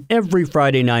it's on every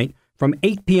Friday night from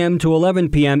 8 p.m. to 11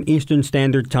 p.m. Eastern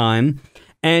Standard Time.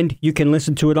 And you can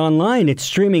listen to it online. It's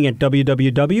streaming at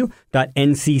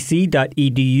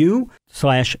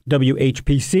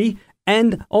www.ncc.edu/WHPC,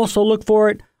 and also look for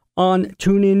it on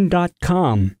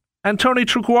tunein.com. And Tony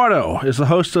Truquardo is the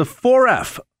host of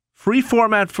 4F, Free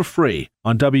Format for Free,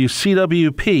 on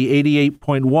WCWP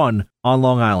 88.1 on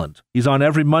Long Island. He's on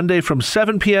every Monday from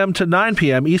 7 p.m. to 9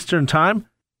 p.m. Eastern Time,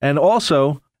 and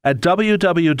also at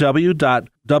www.wcwp.org.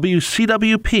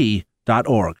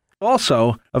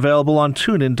 Also available on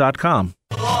tunein.com.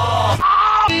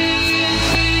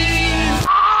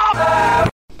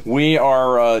 We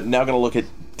are now going to look at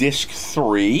Disc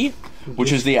 3,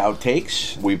 which is the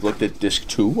outtakes. We've looked at Disc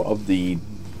 2 of the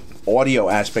audio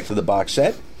aspect of the box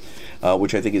set,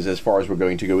 which I think is as far as we're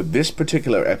going to go with this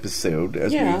particular episode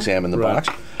as we examine the box.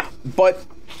 But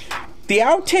the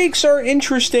outtakes are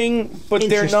interesting, but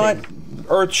they're not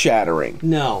earth-shattering.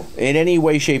 No. In any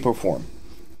way, shape, or form.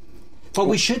 But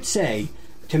we should say,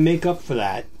 to make up for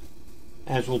that,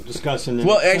 as we'll discuss in the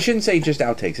Well, I shouldn't say just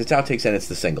outtakes. It's outtakes and it's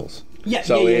the singles. Yeah,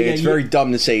 so it's very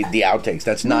dumb to say the outtakes.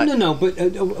 That's not... No, but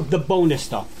the bonus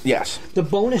stuff. Yes. The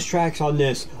bonus tracks on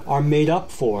this are made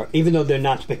up for, even though they're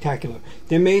not spectacular,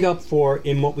 they're made up for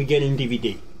in what we get in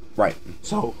DVD. Right.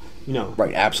 So... You know,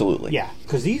 right, absolutely. Yeah,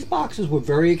 because these boxes were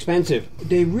very expensive.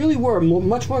 They really were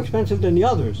much more expensive than the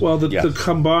others. Well, the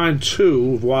combined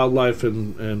 2 of Wildlife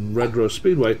and Red Rose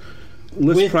Speedway,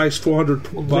 list price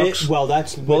 $400. Well,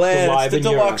 that's the Live in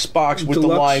deluxe Europe. box with the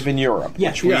Live in Europe.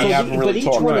 Yes, we haven't really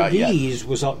talked about yet. But each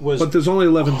one of these was. But there's only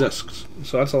 11 discs,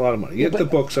 so that's a lot of money. You get the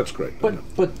books, that's great.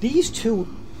 But these 2,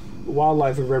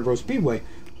 Wildlife and Red Rose Speedway,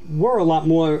 were a lot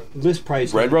more list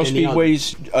price. Red Rose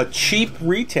Speedway's a cheap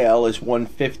retail is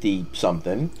 $150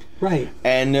 something, right?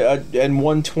 And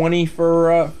 $120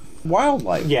 for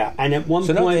Wildlife. Yeah, and at one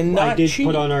point I did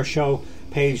put on our show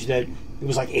page that it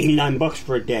was like $89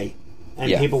 for a day,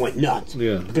 and people went nuts.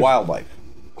 Yeah, Wildlife.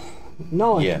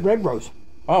 No, Red Rose.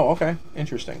 Oh, okay,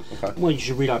 interesting. Okay. Well, you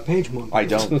should read our page more. I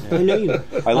don't. I know you do.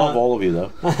 I love all of you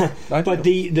though. But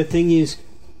the thing is,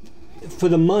 for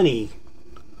the money,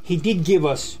 he did give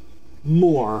us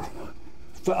more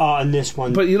on this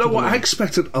one. But you know what? I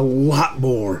expected a lot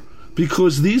more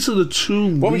because these are the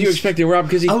 2. What were you expecting, Rob?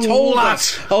 Because he told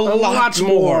us a lot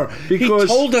more. Because he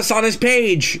told us on his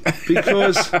page.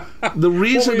 Because the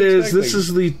reason is this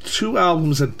is the 2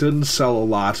 albums that didn't sell a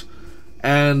lot,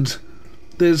 and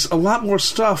there's a lot more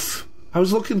stuff. I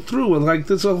was looking through, and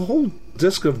there's a whole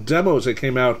disc of demos that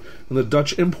came out in the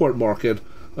Dutch import market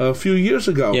a few years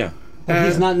ago. Yeah. Well,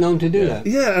 he's not known to do that.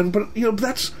 Yeah, but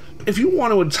that's if you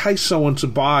want to entice someone to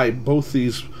buy both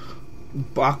these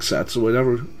box sets or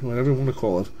whatever you want to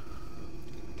call it,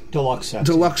 deluxe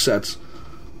sets,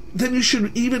 then you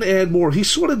should even add more. He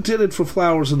sort of did it for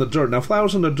Flowers in the Dirt. Now,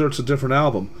 Flowers in the Dirt's a different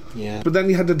album. Yeah. But then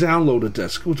you had to download a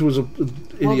disc, which was an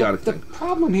idiotic thing. The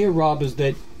problem here, Rob, is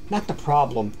that not the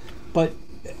problem, but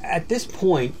at this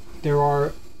point there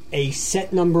are a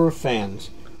set number of fans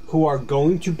who are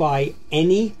going to buy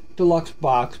any deluxe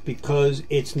box because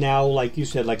it's now, like you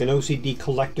said, like an OCD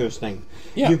collector's thing.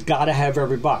 Yeah. You've got to have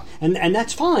every box. And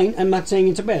that's fine. I'm not saying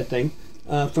it's a bad thing.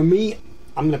 For me,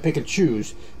 I'm going to pick and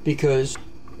choose because,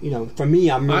 for me,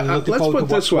 I'm really looking forward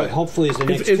to what hopefully is the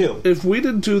next two. If we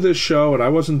didn't do this show and I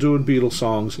wasn't doing Beatles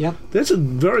songs, there's a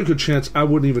very good chance I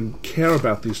wouldn't even care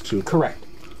about these two. Correct.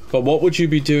 But what would you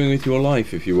be doing with your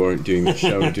life if you weren't doing the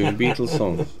show and doing Beatles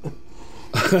songs?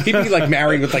 He'd be like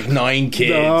married with like 9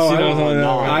 kids.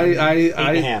 I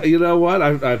you know what?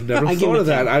 I've never thought of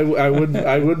that. I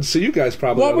wouldn't see you guys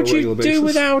probably. What on a regular would you do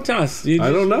without us? I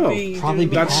don't know. Probably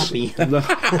be happy.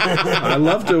 I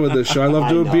love doing this show. I love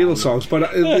doing Beatles songs,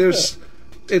 but it's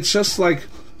just like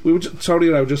Tony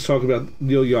and I were just talking about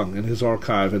Neil Young and his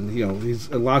archive, and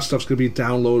a lot of stuff's going to be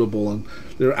downloadable, and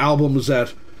there are albums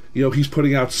that he's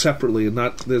putting out separately, and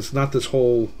there's not this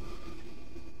whole.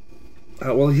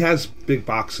 Well, he has big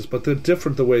boxes, but they're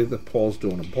different the way that Paul's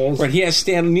doing them.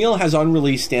 Neil has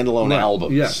unreleased standalone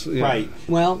albums. Yes, yeah. Right.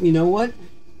 Well, you know what?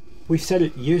 We've said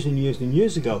it years and years and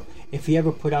years ago. If he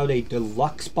ever put out a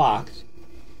deluxe box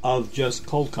of just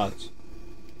cold cuts,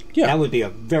 that would be a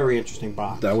very interesting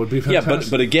box. That would be fantastic. Yeah,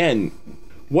 but again,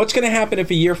 what's going to happen if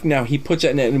a year from now he puts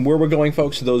it in? And where we're going,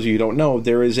 folks, for those of you who don't know,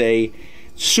 there is a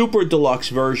super deluxe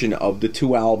version of the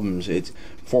 2 albums. It's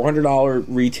 $400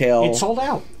 retail. It's sold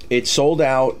out. It's sold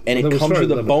out, and it comes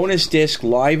with a bonus disc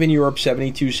live in Europe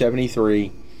 72, 73.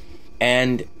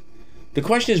 And the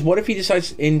question is, what if he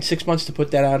decides in 6 months to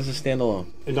put that out as a standalone?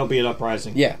 And there'll be an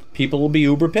uprising. Yeah, people will be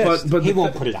uber pissed. But he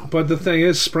won't put it out. But the thing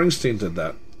is, Springsteen did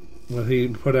that. When he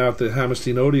put out the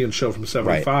Hammerstein Odeon show from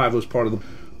 75, it was part of the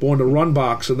Born to Run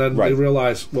box, and then they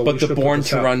realized, well, but the Born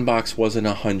to Run box wasn't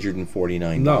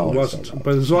 $149. No, it wasn't.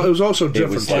 But it was also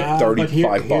different. It was like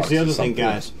 $35. Here's the other thing,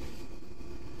 guys.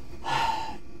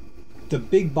 The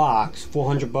big box,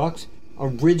 $400,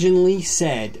 originally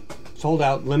said sold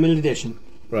out, limited edition.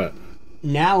 Right.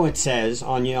 Now it says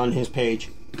on his page,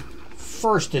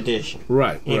 first edition.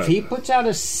 Right. If he puts out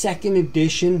a second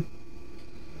edition,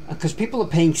 because people are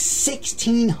paying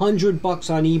 $1,600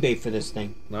 on eBay for this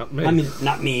thing. Not me. I mean,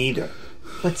 not me either.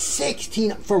 But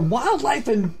 $1,600 for Wildlife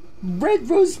and Red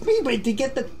Rose Speedway to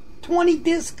get the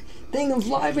 20-disc thing of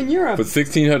Live in Europe. For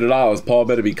 $1,600, Paul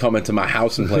better be coming to my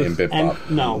house and playing Bip Bop.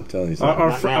 No. I'm telling you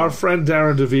our friend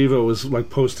Darren DeVivo was like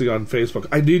posting on Facebook,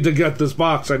 I need to get this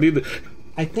box.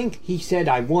 I think he said,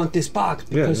 I want this box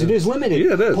because it is limited.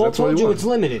 Yeah, it is. Paul told you it's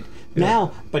limited. Yeah.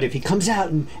 Now, but if he comes out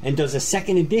and does a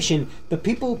second edition, the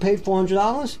people who paid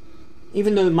 $400,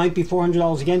 even though it might be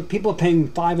 $400 again, people are paying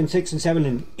 $5 and $6 and $7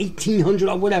 and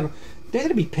 $1,800 or whatever. They're going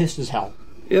to be pissed as hell.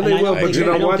 Yeah, they will. But you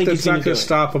know what? That's not going to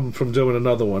stop him from doing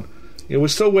another one. We're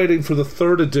still waiting for the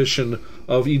 3rd edition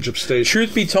of Egypt Station.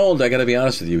 Truth be told, I got to be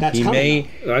honest with you. I'm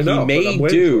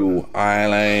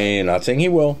not saying he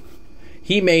will.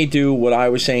 He may do what I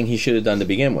was saying he should have done to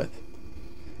begin with.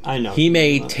 I know. He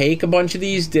may take a bunch of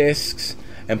these discs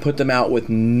and put them out with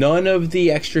none of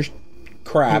the extra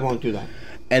crap. He won't do that.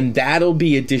 And that'll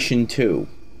be edition 2.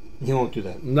 He won't do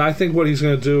that. No, I think what he's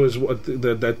going to do is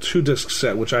that 2-disc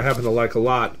set, which I happen to like a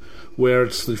lot, where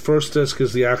it's the first disc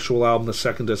is the actual album, the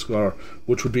second disc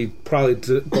which would be probably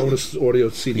bonus audio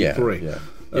CD3. Yeah.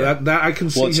 That I can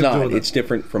see. Well, it's him not. doing It's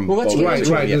different from right.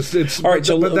 Yeah. It's all right.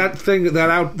 So, but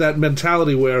that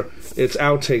mentality where it's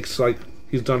outtakes, like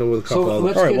he's done it with a couple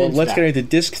others. All right. Well, let's get into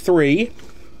disc 3.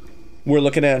 We're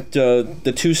looking at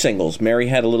the 2 singles: "Mary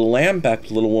Had a Little Lamb," back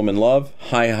with "Little Woman Love";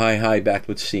 "Hi Hi Hi," back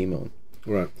with "Sea Moon."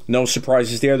 Right. No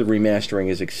surprises there. The remastering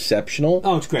is exceptional.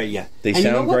 Oh, it's great. Yeah, they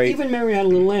sound great. Even "Mary Had a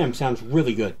Little Lamb" sounds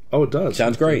really good. Oh, it does.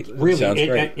 Sounds great. Really, sounds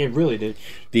great. It really did.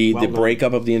 The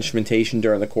breakup of the instrumentation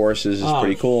during the choruses is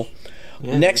pretty cool.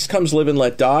 Yeah. Next comes "Live and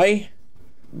Let Die."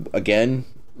 Again,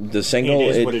 the single.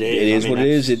 It is what it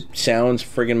is. It sounds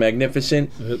friggin' magnificent.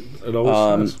 It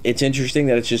always does. It's interesting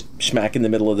that it's just smack in the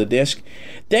middle of the disc.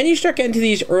 Then you start getting to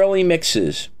these early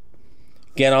mixes.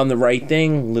 "Get on the Right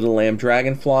Thing," "Little Lamb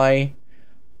Dragonfly."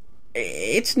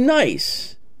 It's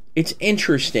nice. It's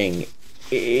interesting.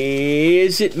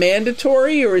 Is it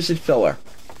mandatory or is it filler?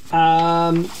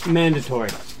 Mandatory.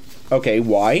 Okay,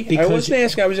 why? Because I wasn't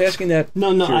asking. I was asking that.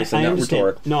 No, I understand.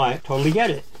 Rhetoric. No, I totally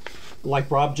get it.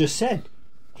 Like Rob just said,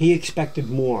 he expected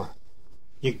more.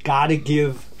 You got to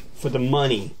give for the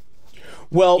money.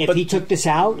 Well, if he took this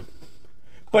out.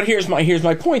 But here's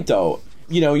my point, though.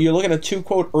 You're looking at 2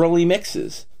 quote early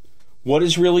mixes. What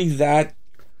is really that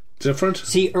different?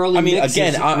 See, early mixes...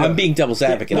 again, I'm being devil's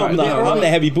advocate. I'm the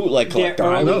heavy bootleg collector.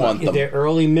 I want them. Their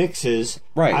early mixes,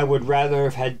 right. I would rather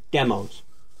have had demos.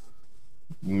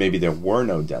 Maybe there were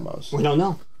no demos. We don't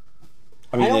know.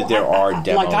 I mean, there are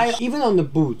demos. Even on the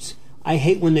Boots, I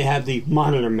hate when they have the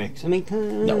monitor mix. I mean,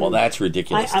 no, well, that's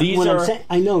ridiculous.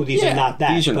 I know these are not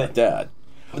that. These are not that.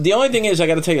 The only thing is, I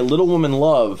got to tell you, Little Woman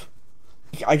Love,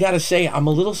 I got to say, I'm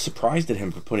a little surprised at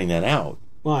him for putting that out.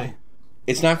 Why?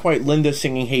 It's not quite Linda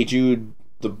singing Hey Jude,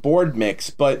 the board mix,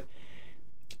 but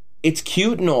it's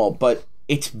cute and all, but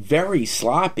it's very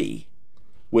sloppy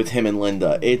with him and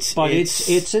Linda. It's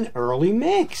an early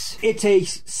mix. It's a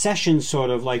session sort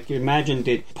of like you imagined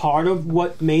it. Part of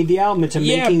what made the album. It's a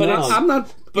making of. I'm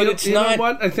not. But it's not. You know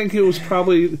what? I think it was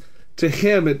probably to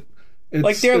him. It's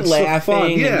like they're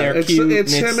laughing and they're cute.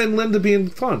 It's him and Linda being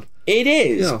fun. It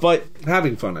is, but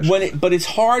having fun. But it's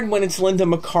hard when it's Linda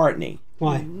McCartney.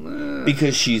 Why?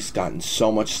 Because she's gotten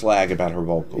so much slag about her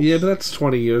vocals. Yeah, but that's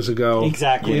 20 years ago.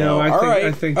 Exactly.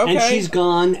 I think and she's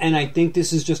gone, and I think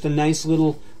this is just a nice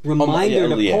little reminder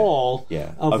to Paul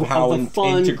of how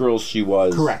integral she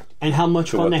was. Correct. And how much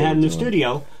fun they had in the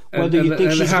studio, whether you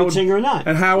think she's a good singer or not.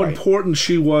 And how important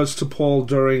she was to Paul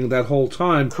during that whole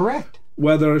time. Correct.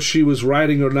 Whether she was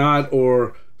writing or not,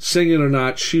 or singing or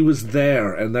not, she was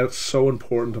there, and that's so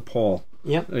important to Paul.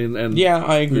 Yep. And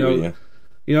I agree with you.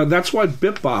 You know, that's why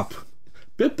Bip-Bop,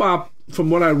 from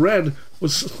what I read,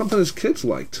 was something his kids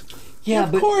liked. Yeah,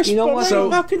 of course. You know what? So,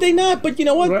 how could they not? But you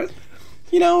know what? Right?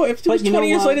 You know, if it was 20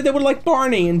 years later, they would like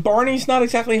Barney, and Barney's not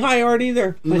exactly high art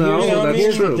either. But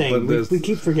here's the thing. We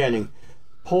keep forgetting.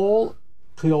 Paul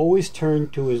could always turn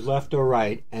to his left or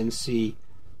right and see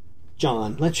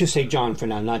John. Let's just say John for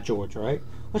now, not George, right?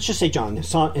 Let's just say John,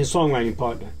 his songwriting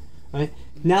partner. Right?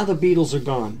 Now the Beatles are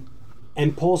gone,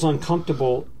 and Paul's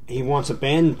uncomfortable. He wants a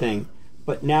band thing,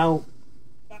 but now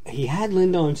he had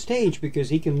Linda on stage because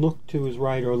he can look to his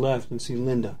right or left and see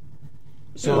Linda.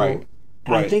 So right.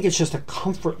 I think it's just a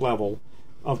comfort level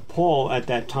of Paul at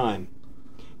that time.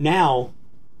 Now,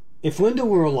 if Linda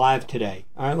were alive today,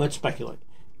 all right, let's speculate.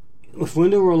 If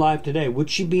Linda were alive today, would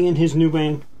she be in his new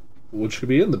band? Would she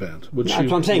be in the band? That's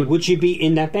what I'm saying. Would she be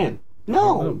in that band?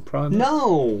 No. Probably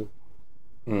no.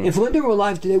 If Linda were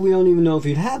alive today, we don't even know if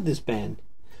he'd have this band.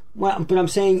 Well, but I'm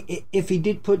saying if he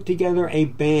did put together a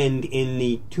band in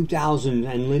the 2000s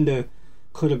and Linda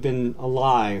could have been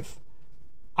alive,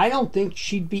 I don't think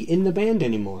she'd be in the band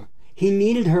anymore. He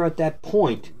needed her at that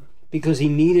point because he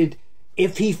needed,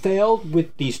 if he failed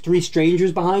with these three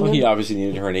strangers behind him. He obviously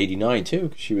needed her in 89 too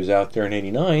because she was out there in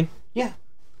 89. Yeah.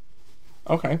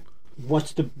 Okay.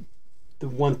 What's the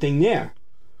one thing there?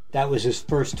 That was his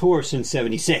first tour since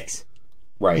 76.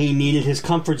 Right. He needed his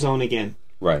comfort zone again.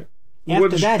 Right.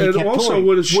 After that, he kept touring.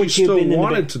 Would she still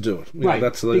wanted to do it? Right.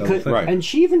 That's the other thing. Right. And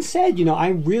she even said, I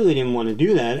really didn't want to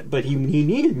do that, but he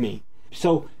needed me.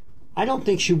 So I don't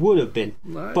think she would have been.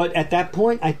 Right. But at that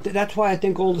point, that's why I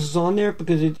think all this is on there,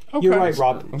 because you're right,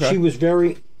 Rob. Okay. She was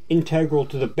very integral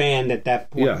to the band at that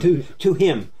point, to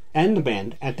him and the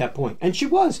band at that point. And she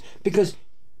was, because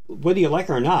whether you like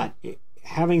her or not,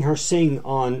 having her sing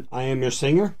on I Am Your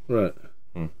Singer... Right.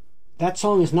 That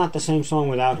song is not the same song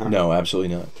without her. No,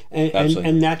 absolutely not.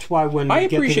 And that's why when I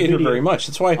appreciate her very much.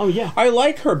 That's why yeah. I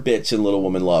like her bits in Little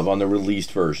Woman Love on the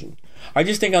released version. I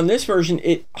just think on this version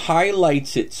it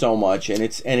highlights it so much, and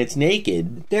it's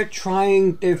naked. They're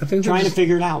trying to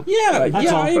figure it out. Yeah,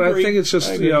 that's all. I but agree. I think it's just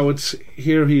it's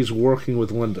here he's working with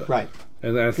Linda, right?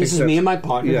 And I think this is me and my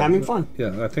partner having fun.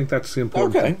 Yeah, I think that's the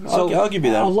important thing. So I'll give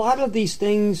you that. A lot of these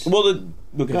things. Well,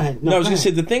 go ahead. No, I was going to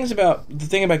say the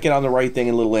thing about Get on the Right Thing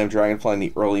and Little Lamb Dragonfly in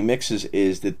the early mixes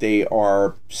is that they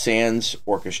are sans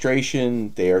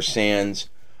orchestration. They are sans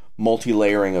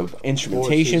multi-layering of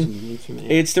instrumentation.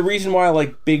 It's the reason why I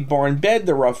like Big Barn Bed,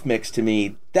 the rough mix to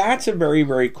me. That's a very,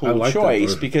 very cool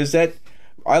choice because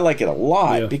I like it a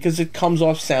lot because it comes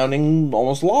off sounding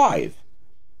almost live.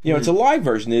 It's a live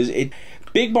version.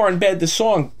 Big Barn Bed, the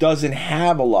song, doesn't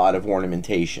have a lot of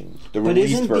ornamentation. The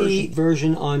released version. The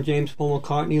version on James Paul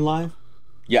McCartney Live?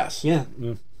 Yes. Yeah.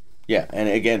 Yeah, and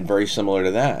again, very similar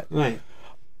to that. Right.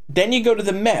 Then you go to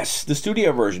the Mess, the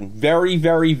studio version. Very,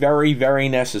 very, very, very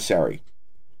necessary.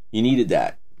 You needed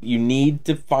that. You need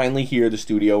to finally hear the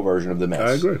studio version of the Mess.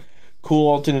 I agree. Cool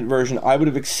alternate version. I would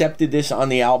have accepted this on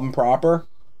the album proper.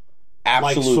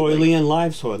 Absolutely. Like Soily and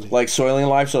Live Soily. Like Soily and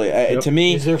Live Soily. To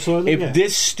me, is there Soily? If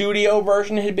this studio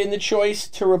version had been the choice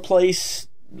to replace,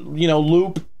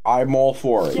 Loop, I'm all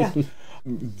for it. Yeah.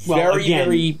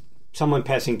 Very someone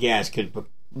passing gas could.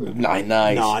 Nice.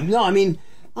 No. I mean,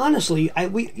 honestly,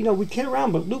 we kid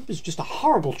around, but Loop is just a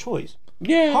horrible choice.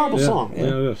 Yeah. Horrible song. Yeah,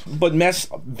 it is. But Mess,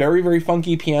 very, very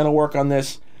funky piano work on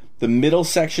this. The middle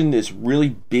section is really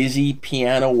busy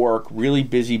piano work, really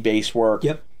busy bass work.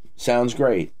 Yep. Sounds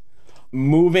great.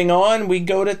 Moving on, we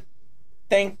go to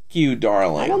Thank You,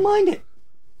 Darling. I don't mind it.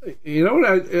 You know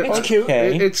what? It's cute.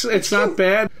 It's not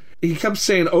bad. He kept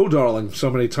saying "Oh, darling" so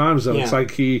many times that it's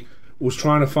like he was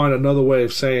trying to find another way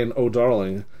of saying "Oh,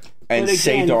 darling," and again,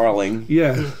 say "darling."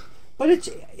 Yeah. But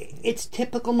it's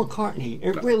typical McCartney.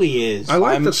 It really is. I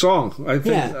like the song. I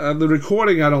think the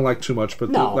recording I don't like too much,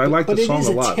 but I like the song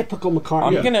a lot. But it is a typical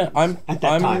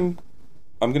McCartney.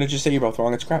 I'm gonna just say you're both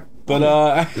wrong. It's crap. But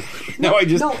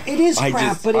it is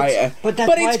crap. But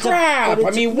it's crap.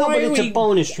 I mean, why it's a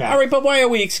bonus track. All right, but why are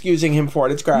we excusing him for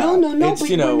it? It's crap. No. But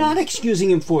we're not excusing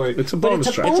him for it. It's a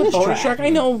bonus track. It's a bonus track. I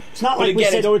know. It's not like we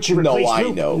said, "Oh, it should replace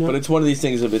Luke." No, I know. But it's one of these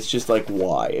things of it's just like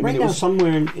why. Right now,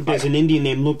 somewhere there's an Indian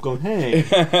named Luke going, "Hey,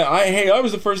 I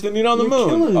was the first Indian on the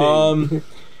moon."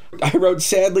 I wrote,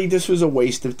 sadly, this was a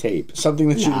waste of tape. Something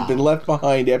that should have been left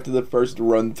behind after the first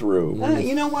run through.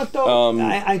 You know what, though?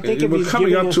 I think we're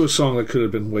coming up to a song that could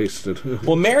have been wasted.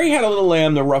 Well, Mary Had a Little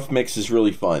Lamb, the rough mix is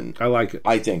really fun. I like it.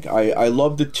 I think. I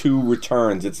love the two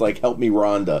returns. It's like Help Me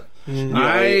Rhonda.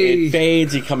 It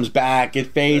fades, he comes back.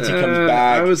 It fades, he comes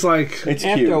back. I was like, it's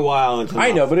after cute. A while,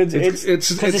 I know, but it's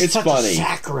such funny. a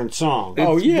saccharine song.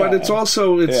 But it's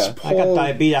also Paul, I got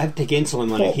diabetes. I have to take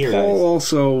insulin when I hear it. Paul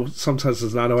also sometimes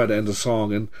does not know how to end a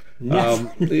song, and that's.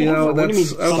 What do you mean,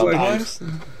 sometimes?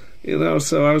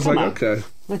 So I was okay.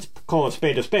 Let's call a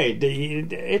spade a spade.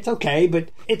 It's okay, but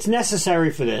it's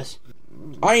necessary for this.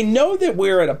 I know that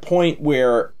we're at a point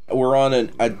where we're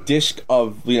on a disc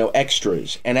of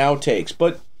extras and outtakes,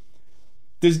 but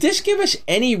does this give us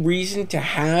any reason to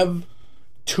have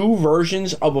two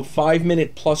versions of a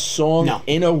 5-minute plus song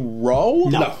in a row?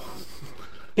 No.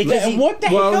 Because what the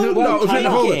hell?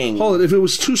 Hold it. If it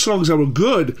was two songs that were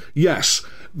good, yes.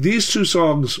 These two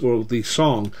songs, or the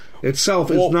song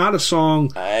itself, is not a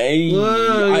song.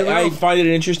 I find it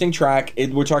an interesting track.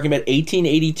 We're talking about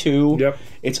 1882. Yep.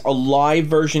 It's a live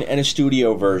version and a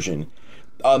studio version.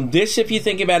 This, if you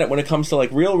think about it, when it comes to like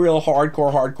real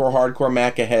hardcore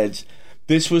Macca heads,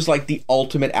 this was like the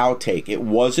ultimate outtake. It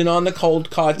wasn't on the cold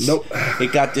cuts. Nope.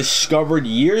 It got discovered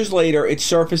years later. It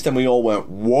surfaced, and we all went,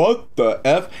 "What the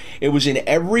f?" It was in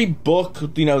every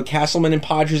book, Castleman and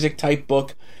Podrzik type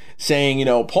book, saying,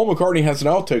 Paul McCartney has an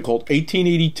outtake called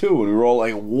 1882, and we were all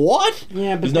like, "What?"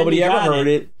 Yeah, but because nobody ever heard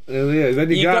it. Then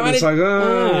you got it. It's like,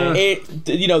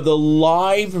 the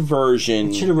live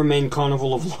version. It should have remained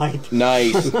Carnival of Light.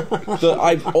 Nice.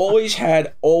 I've always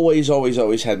had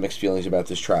mixed feelings about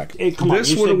this track.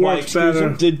 This would have worked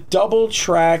better. The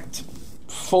double-tracked,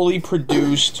 fully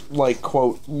produced,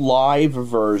 quote, live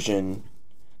version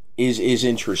is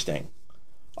interesting.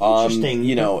 But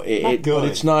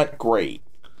it's not great.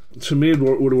 To me, it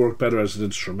would have worked better as an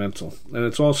instrumental, and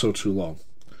it's also too long.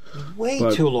 Way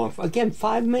too long. Again,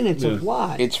 5 minutes of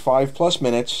what? It's 5+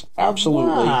 minutes.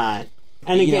 Absolutely. What?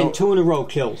 And again, 2 in a row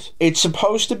kills. It's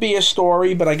supposed to be a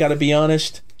story, but I got to be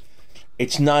honest,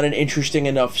 it's not an interesting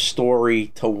enough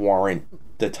story to warrant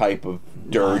the type of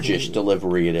dirge-ish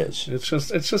delivery it is. It's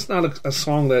just not a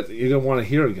song that you don't want to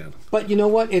hear again. But you know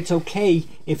what? It's okay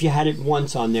if you had it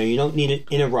once on there. You don't need it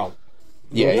in a row.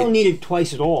 Yeah, you don't need it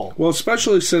twice at all. Well,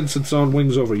 especially since it's on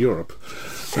Wings Over Europe.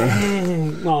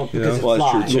 Well, because it's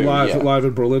live. True too. The live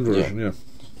in Berlin version,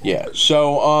 Yeah.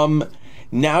 So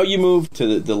now you move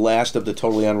to the last of the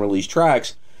totally unreleased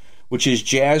tracks, which is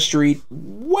Jazz Street.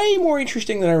 Way more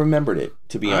interesting than I remembered it,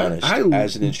 to be honest,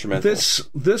 as an instrumental.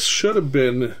 This should have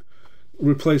been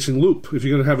replacing Loop if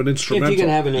you're going to have an instrumental. If you're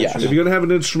going to have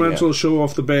an instrumental to show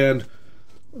off the band.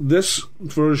 This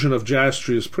version of Jazz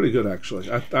Street is pretty good,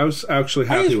 actually. I was actually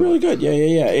happy with it. It's really good.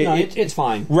 Yeah. It's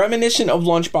fine. Reminiscent of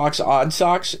Lunchbox Odd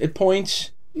Socks at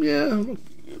points. Yeah.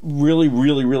 Really,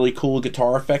 really, really cool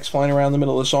guitar effects flying around the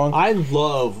middle of the song. I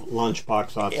love Lunchbox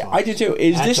Odd Socks. Yeah, I do too.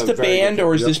 Is this the band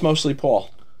or is this mostly Paul?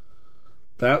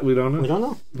 That we don't know. We don't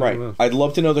know. Right. I'd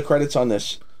love to know the credits on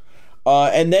this.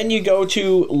 And then you go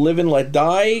to Live and Let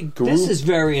Die. This is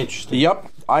very interesting. Yep.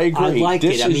 I agree. I like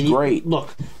this it. is great.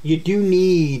 Look, you do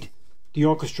need the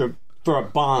orchestra for a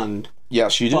bond.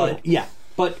 Yes, you do.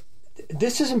 But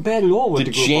this isn't bad at all with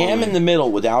the group jam in the middle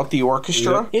without the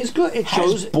orchestra is good. It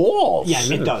shows balls. Yeah,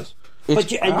 it does. And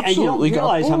you don't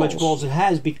realize how much balls it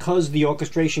has because the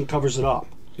orchestration covers it up.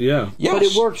 Yeah, yes. But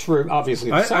it works for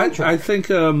obviously the soundtrack. I think.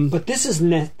 But this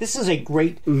is a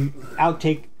great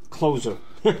outtake closer.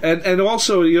 and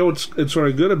also, it's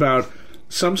very good about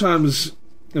sometimes.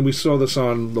 And we saw this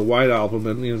on the White Album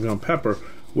and on Pepper,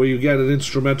 where you get an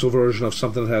instrumental version of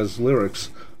something that has lyrics.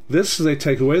 This, they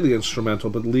take away the instrumental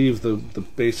but leave the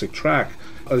basic track.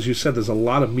 As you said, there's a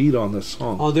lot of meat on this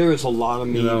song. Oh, there is a lot of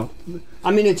meat.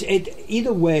 I mean, it's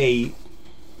either way,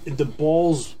 the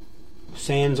Balls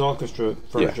Sands Orchestra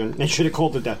version, they should have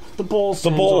called it that. The Balls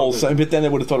Sands Orchestra. But then they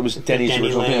would have thought it was Denny's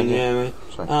original band. Yeah,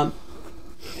 right.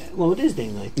 Well, it is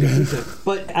dangly.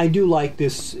 But I do like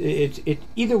this.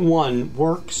 Either one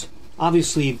works.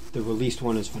 Obviously, the released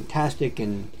one is fantastic,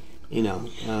 and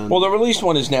well, the released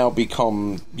one has now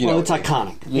become it's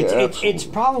iconic. Yeah, it's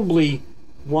probably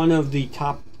one of the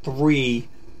top 3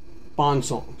 Bond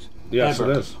songs. Yes,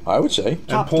 ever. it is. I would say.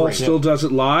 And Paul still does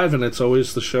it live, and it's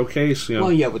always the showcase.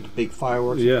 Well, yeah, with the big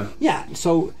fireworks. Yeah. Yeah,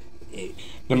 so...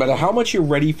 No matter how much you're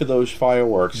ready for those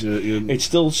fireworks, it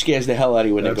still scares the hell out of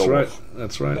you when they go off.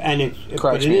 That's right. And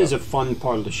it is a fun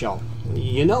part of the show.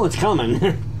 You know it's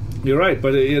coming. You're right,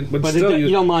 but still, you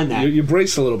don't mind that. You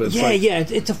brace a little bit.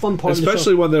 It's a fun part of the show.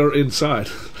 Especially when they're inside.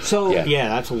 So,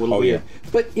 that's a little weird. Yeah.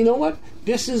 But you know what?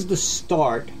 This is the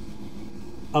start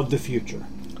of the future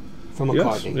for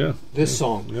McCartney. Yes, this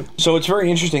song. Yep. So it's very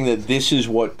interesting that this is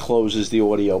what closes the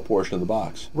audio portion of the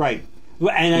box. Right.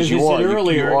 And as you said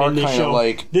earlier in the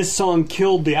show, this song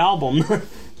killed the album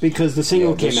because the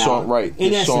single came out. Right.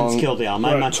 In essence, killed the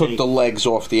album. Right. Took the legs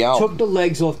off the album. Took the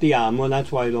legs off the album. Well,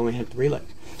 that's why it only had 3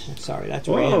 legs. Sorry, that's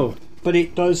right. But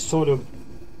it does sort of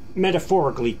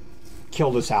metaphorically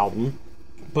kill this album.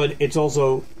 But it's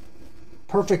also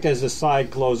perfect as a side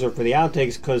closer for the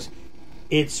outtakes because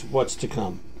it's what's to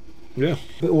come. Yeah.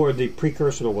 Or the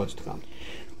precursor to what's to come.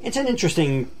 It's an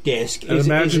interesting disc. And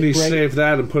imagine he saved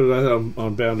that and put it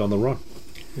on Band on the Run.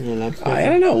 Yeah, I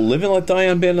don't know. Live and Let Die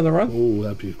on Band on the Run? Oh,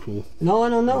 that'd be cool. No, I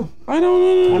don't know. I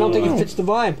don't know. I don't think it fits the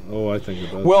vibe. Oh, I think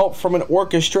it does. Well, from an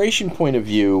orchestration point of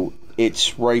view,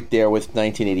 it's right there with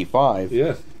 1985.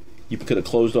 Yeah. You could have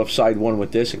closed off side 1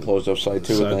 with this and closed off side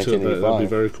 2 with 1985. That'd be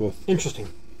very cool. Interesting.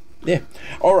 Yeah.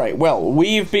 All right. Well,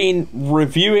 we've been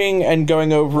reviewing and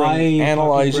going over and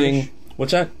analyzing.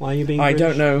 What's that? Why are you being I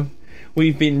don't know.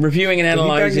 We've been reviewing and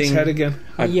analyzing. Did he bang his head again?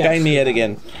 I've banged my head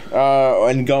again.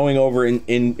 And going over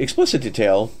in explicit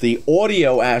detail the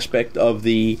audio aspect of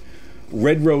the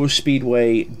Red Rose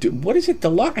Speedway. What is it?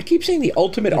 Deluxe? I keep saying the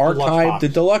Ultimate Archive, the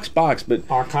deluxe box, but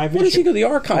Archive. What is it? The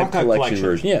Archive collection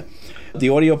version. Yeah, the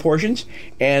audio portions,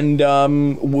 and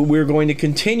we're going to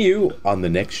continue on the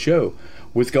next show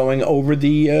with going over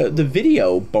the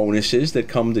video bonuses that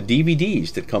come, the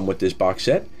DVDs that come with this box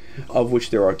set, of which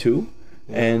there are 2.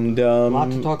 And a lot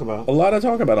to talk about. A lot to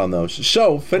talk about on those.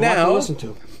 So for now, to listen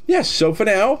to. Yes. So for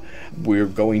now, we're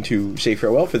going to say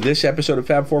farewell for this episode of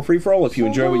Fab 4 Free for All. If you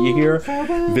enjoy what you hear,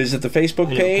 visit the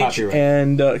Facebook page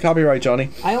and copyright, Johnny.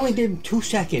 I only did 2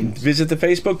 seconds. Visit the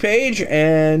Facebook page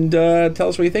and tell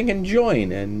us what you think and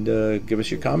join and give us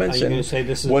your comments. Are you going to say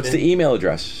this is what's the email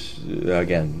address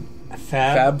again?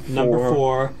 Fab number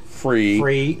 4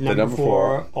 free number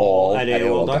 4 all at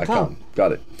AOL.com.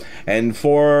 Got it. And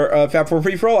for Fab 4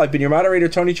 Free for All, I've been your moderator,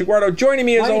 Tony Chiguardo. Joining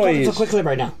me as always. It's a quick clip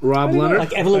right now. Rob Leonard.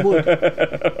 Like Evelyn Wood.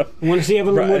 You want to see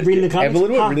Evelyn Wood reading the comments?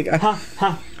 Evelyn Wood reading the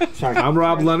comments. Sorry. I'm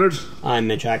Rob Leonard. I'm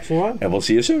Mitch Axelrod. And we'll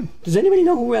see you soon. Does anybody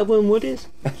know who Evelyn Wood is?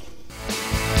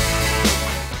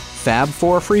 Fab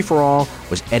 4 Free for All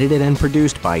was edited and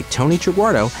produced by Tony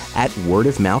Chiguardo at Word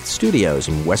of Mouth Studios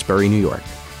in Westbury, New York.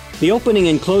 The opening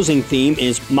and closing theme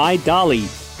is My Dolly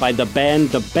by the band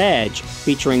The Badge,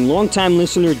 featuring longtime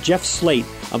listener Jeff Slate,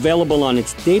 available on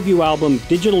its debut album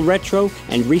Digital Retro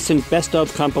and recent Best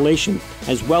Of compilation,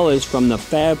 as well as from the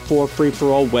Fab 4 Free for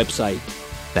All website.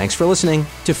 Thanks for listening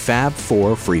to Fab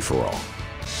 4 Free for All.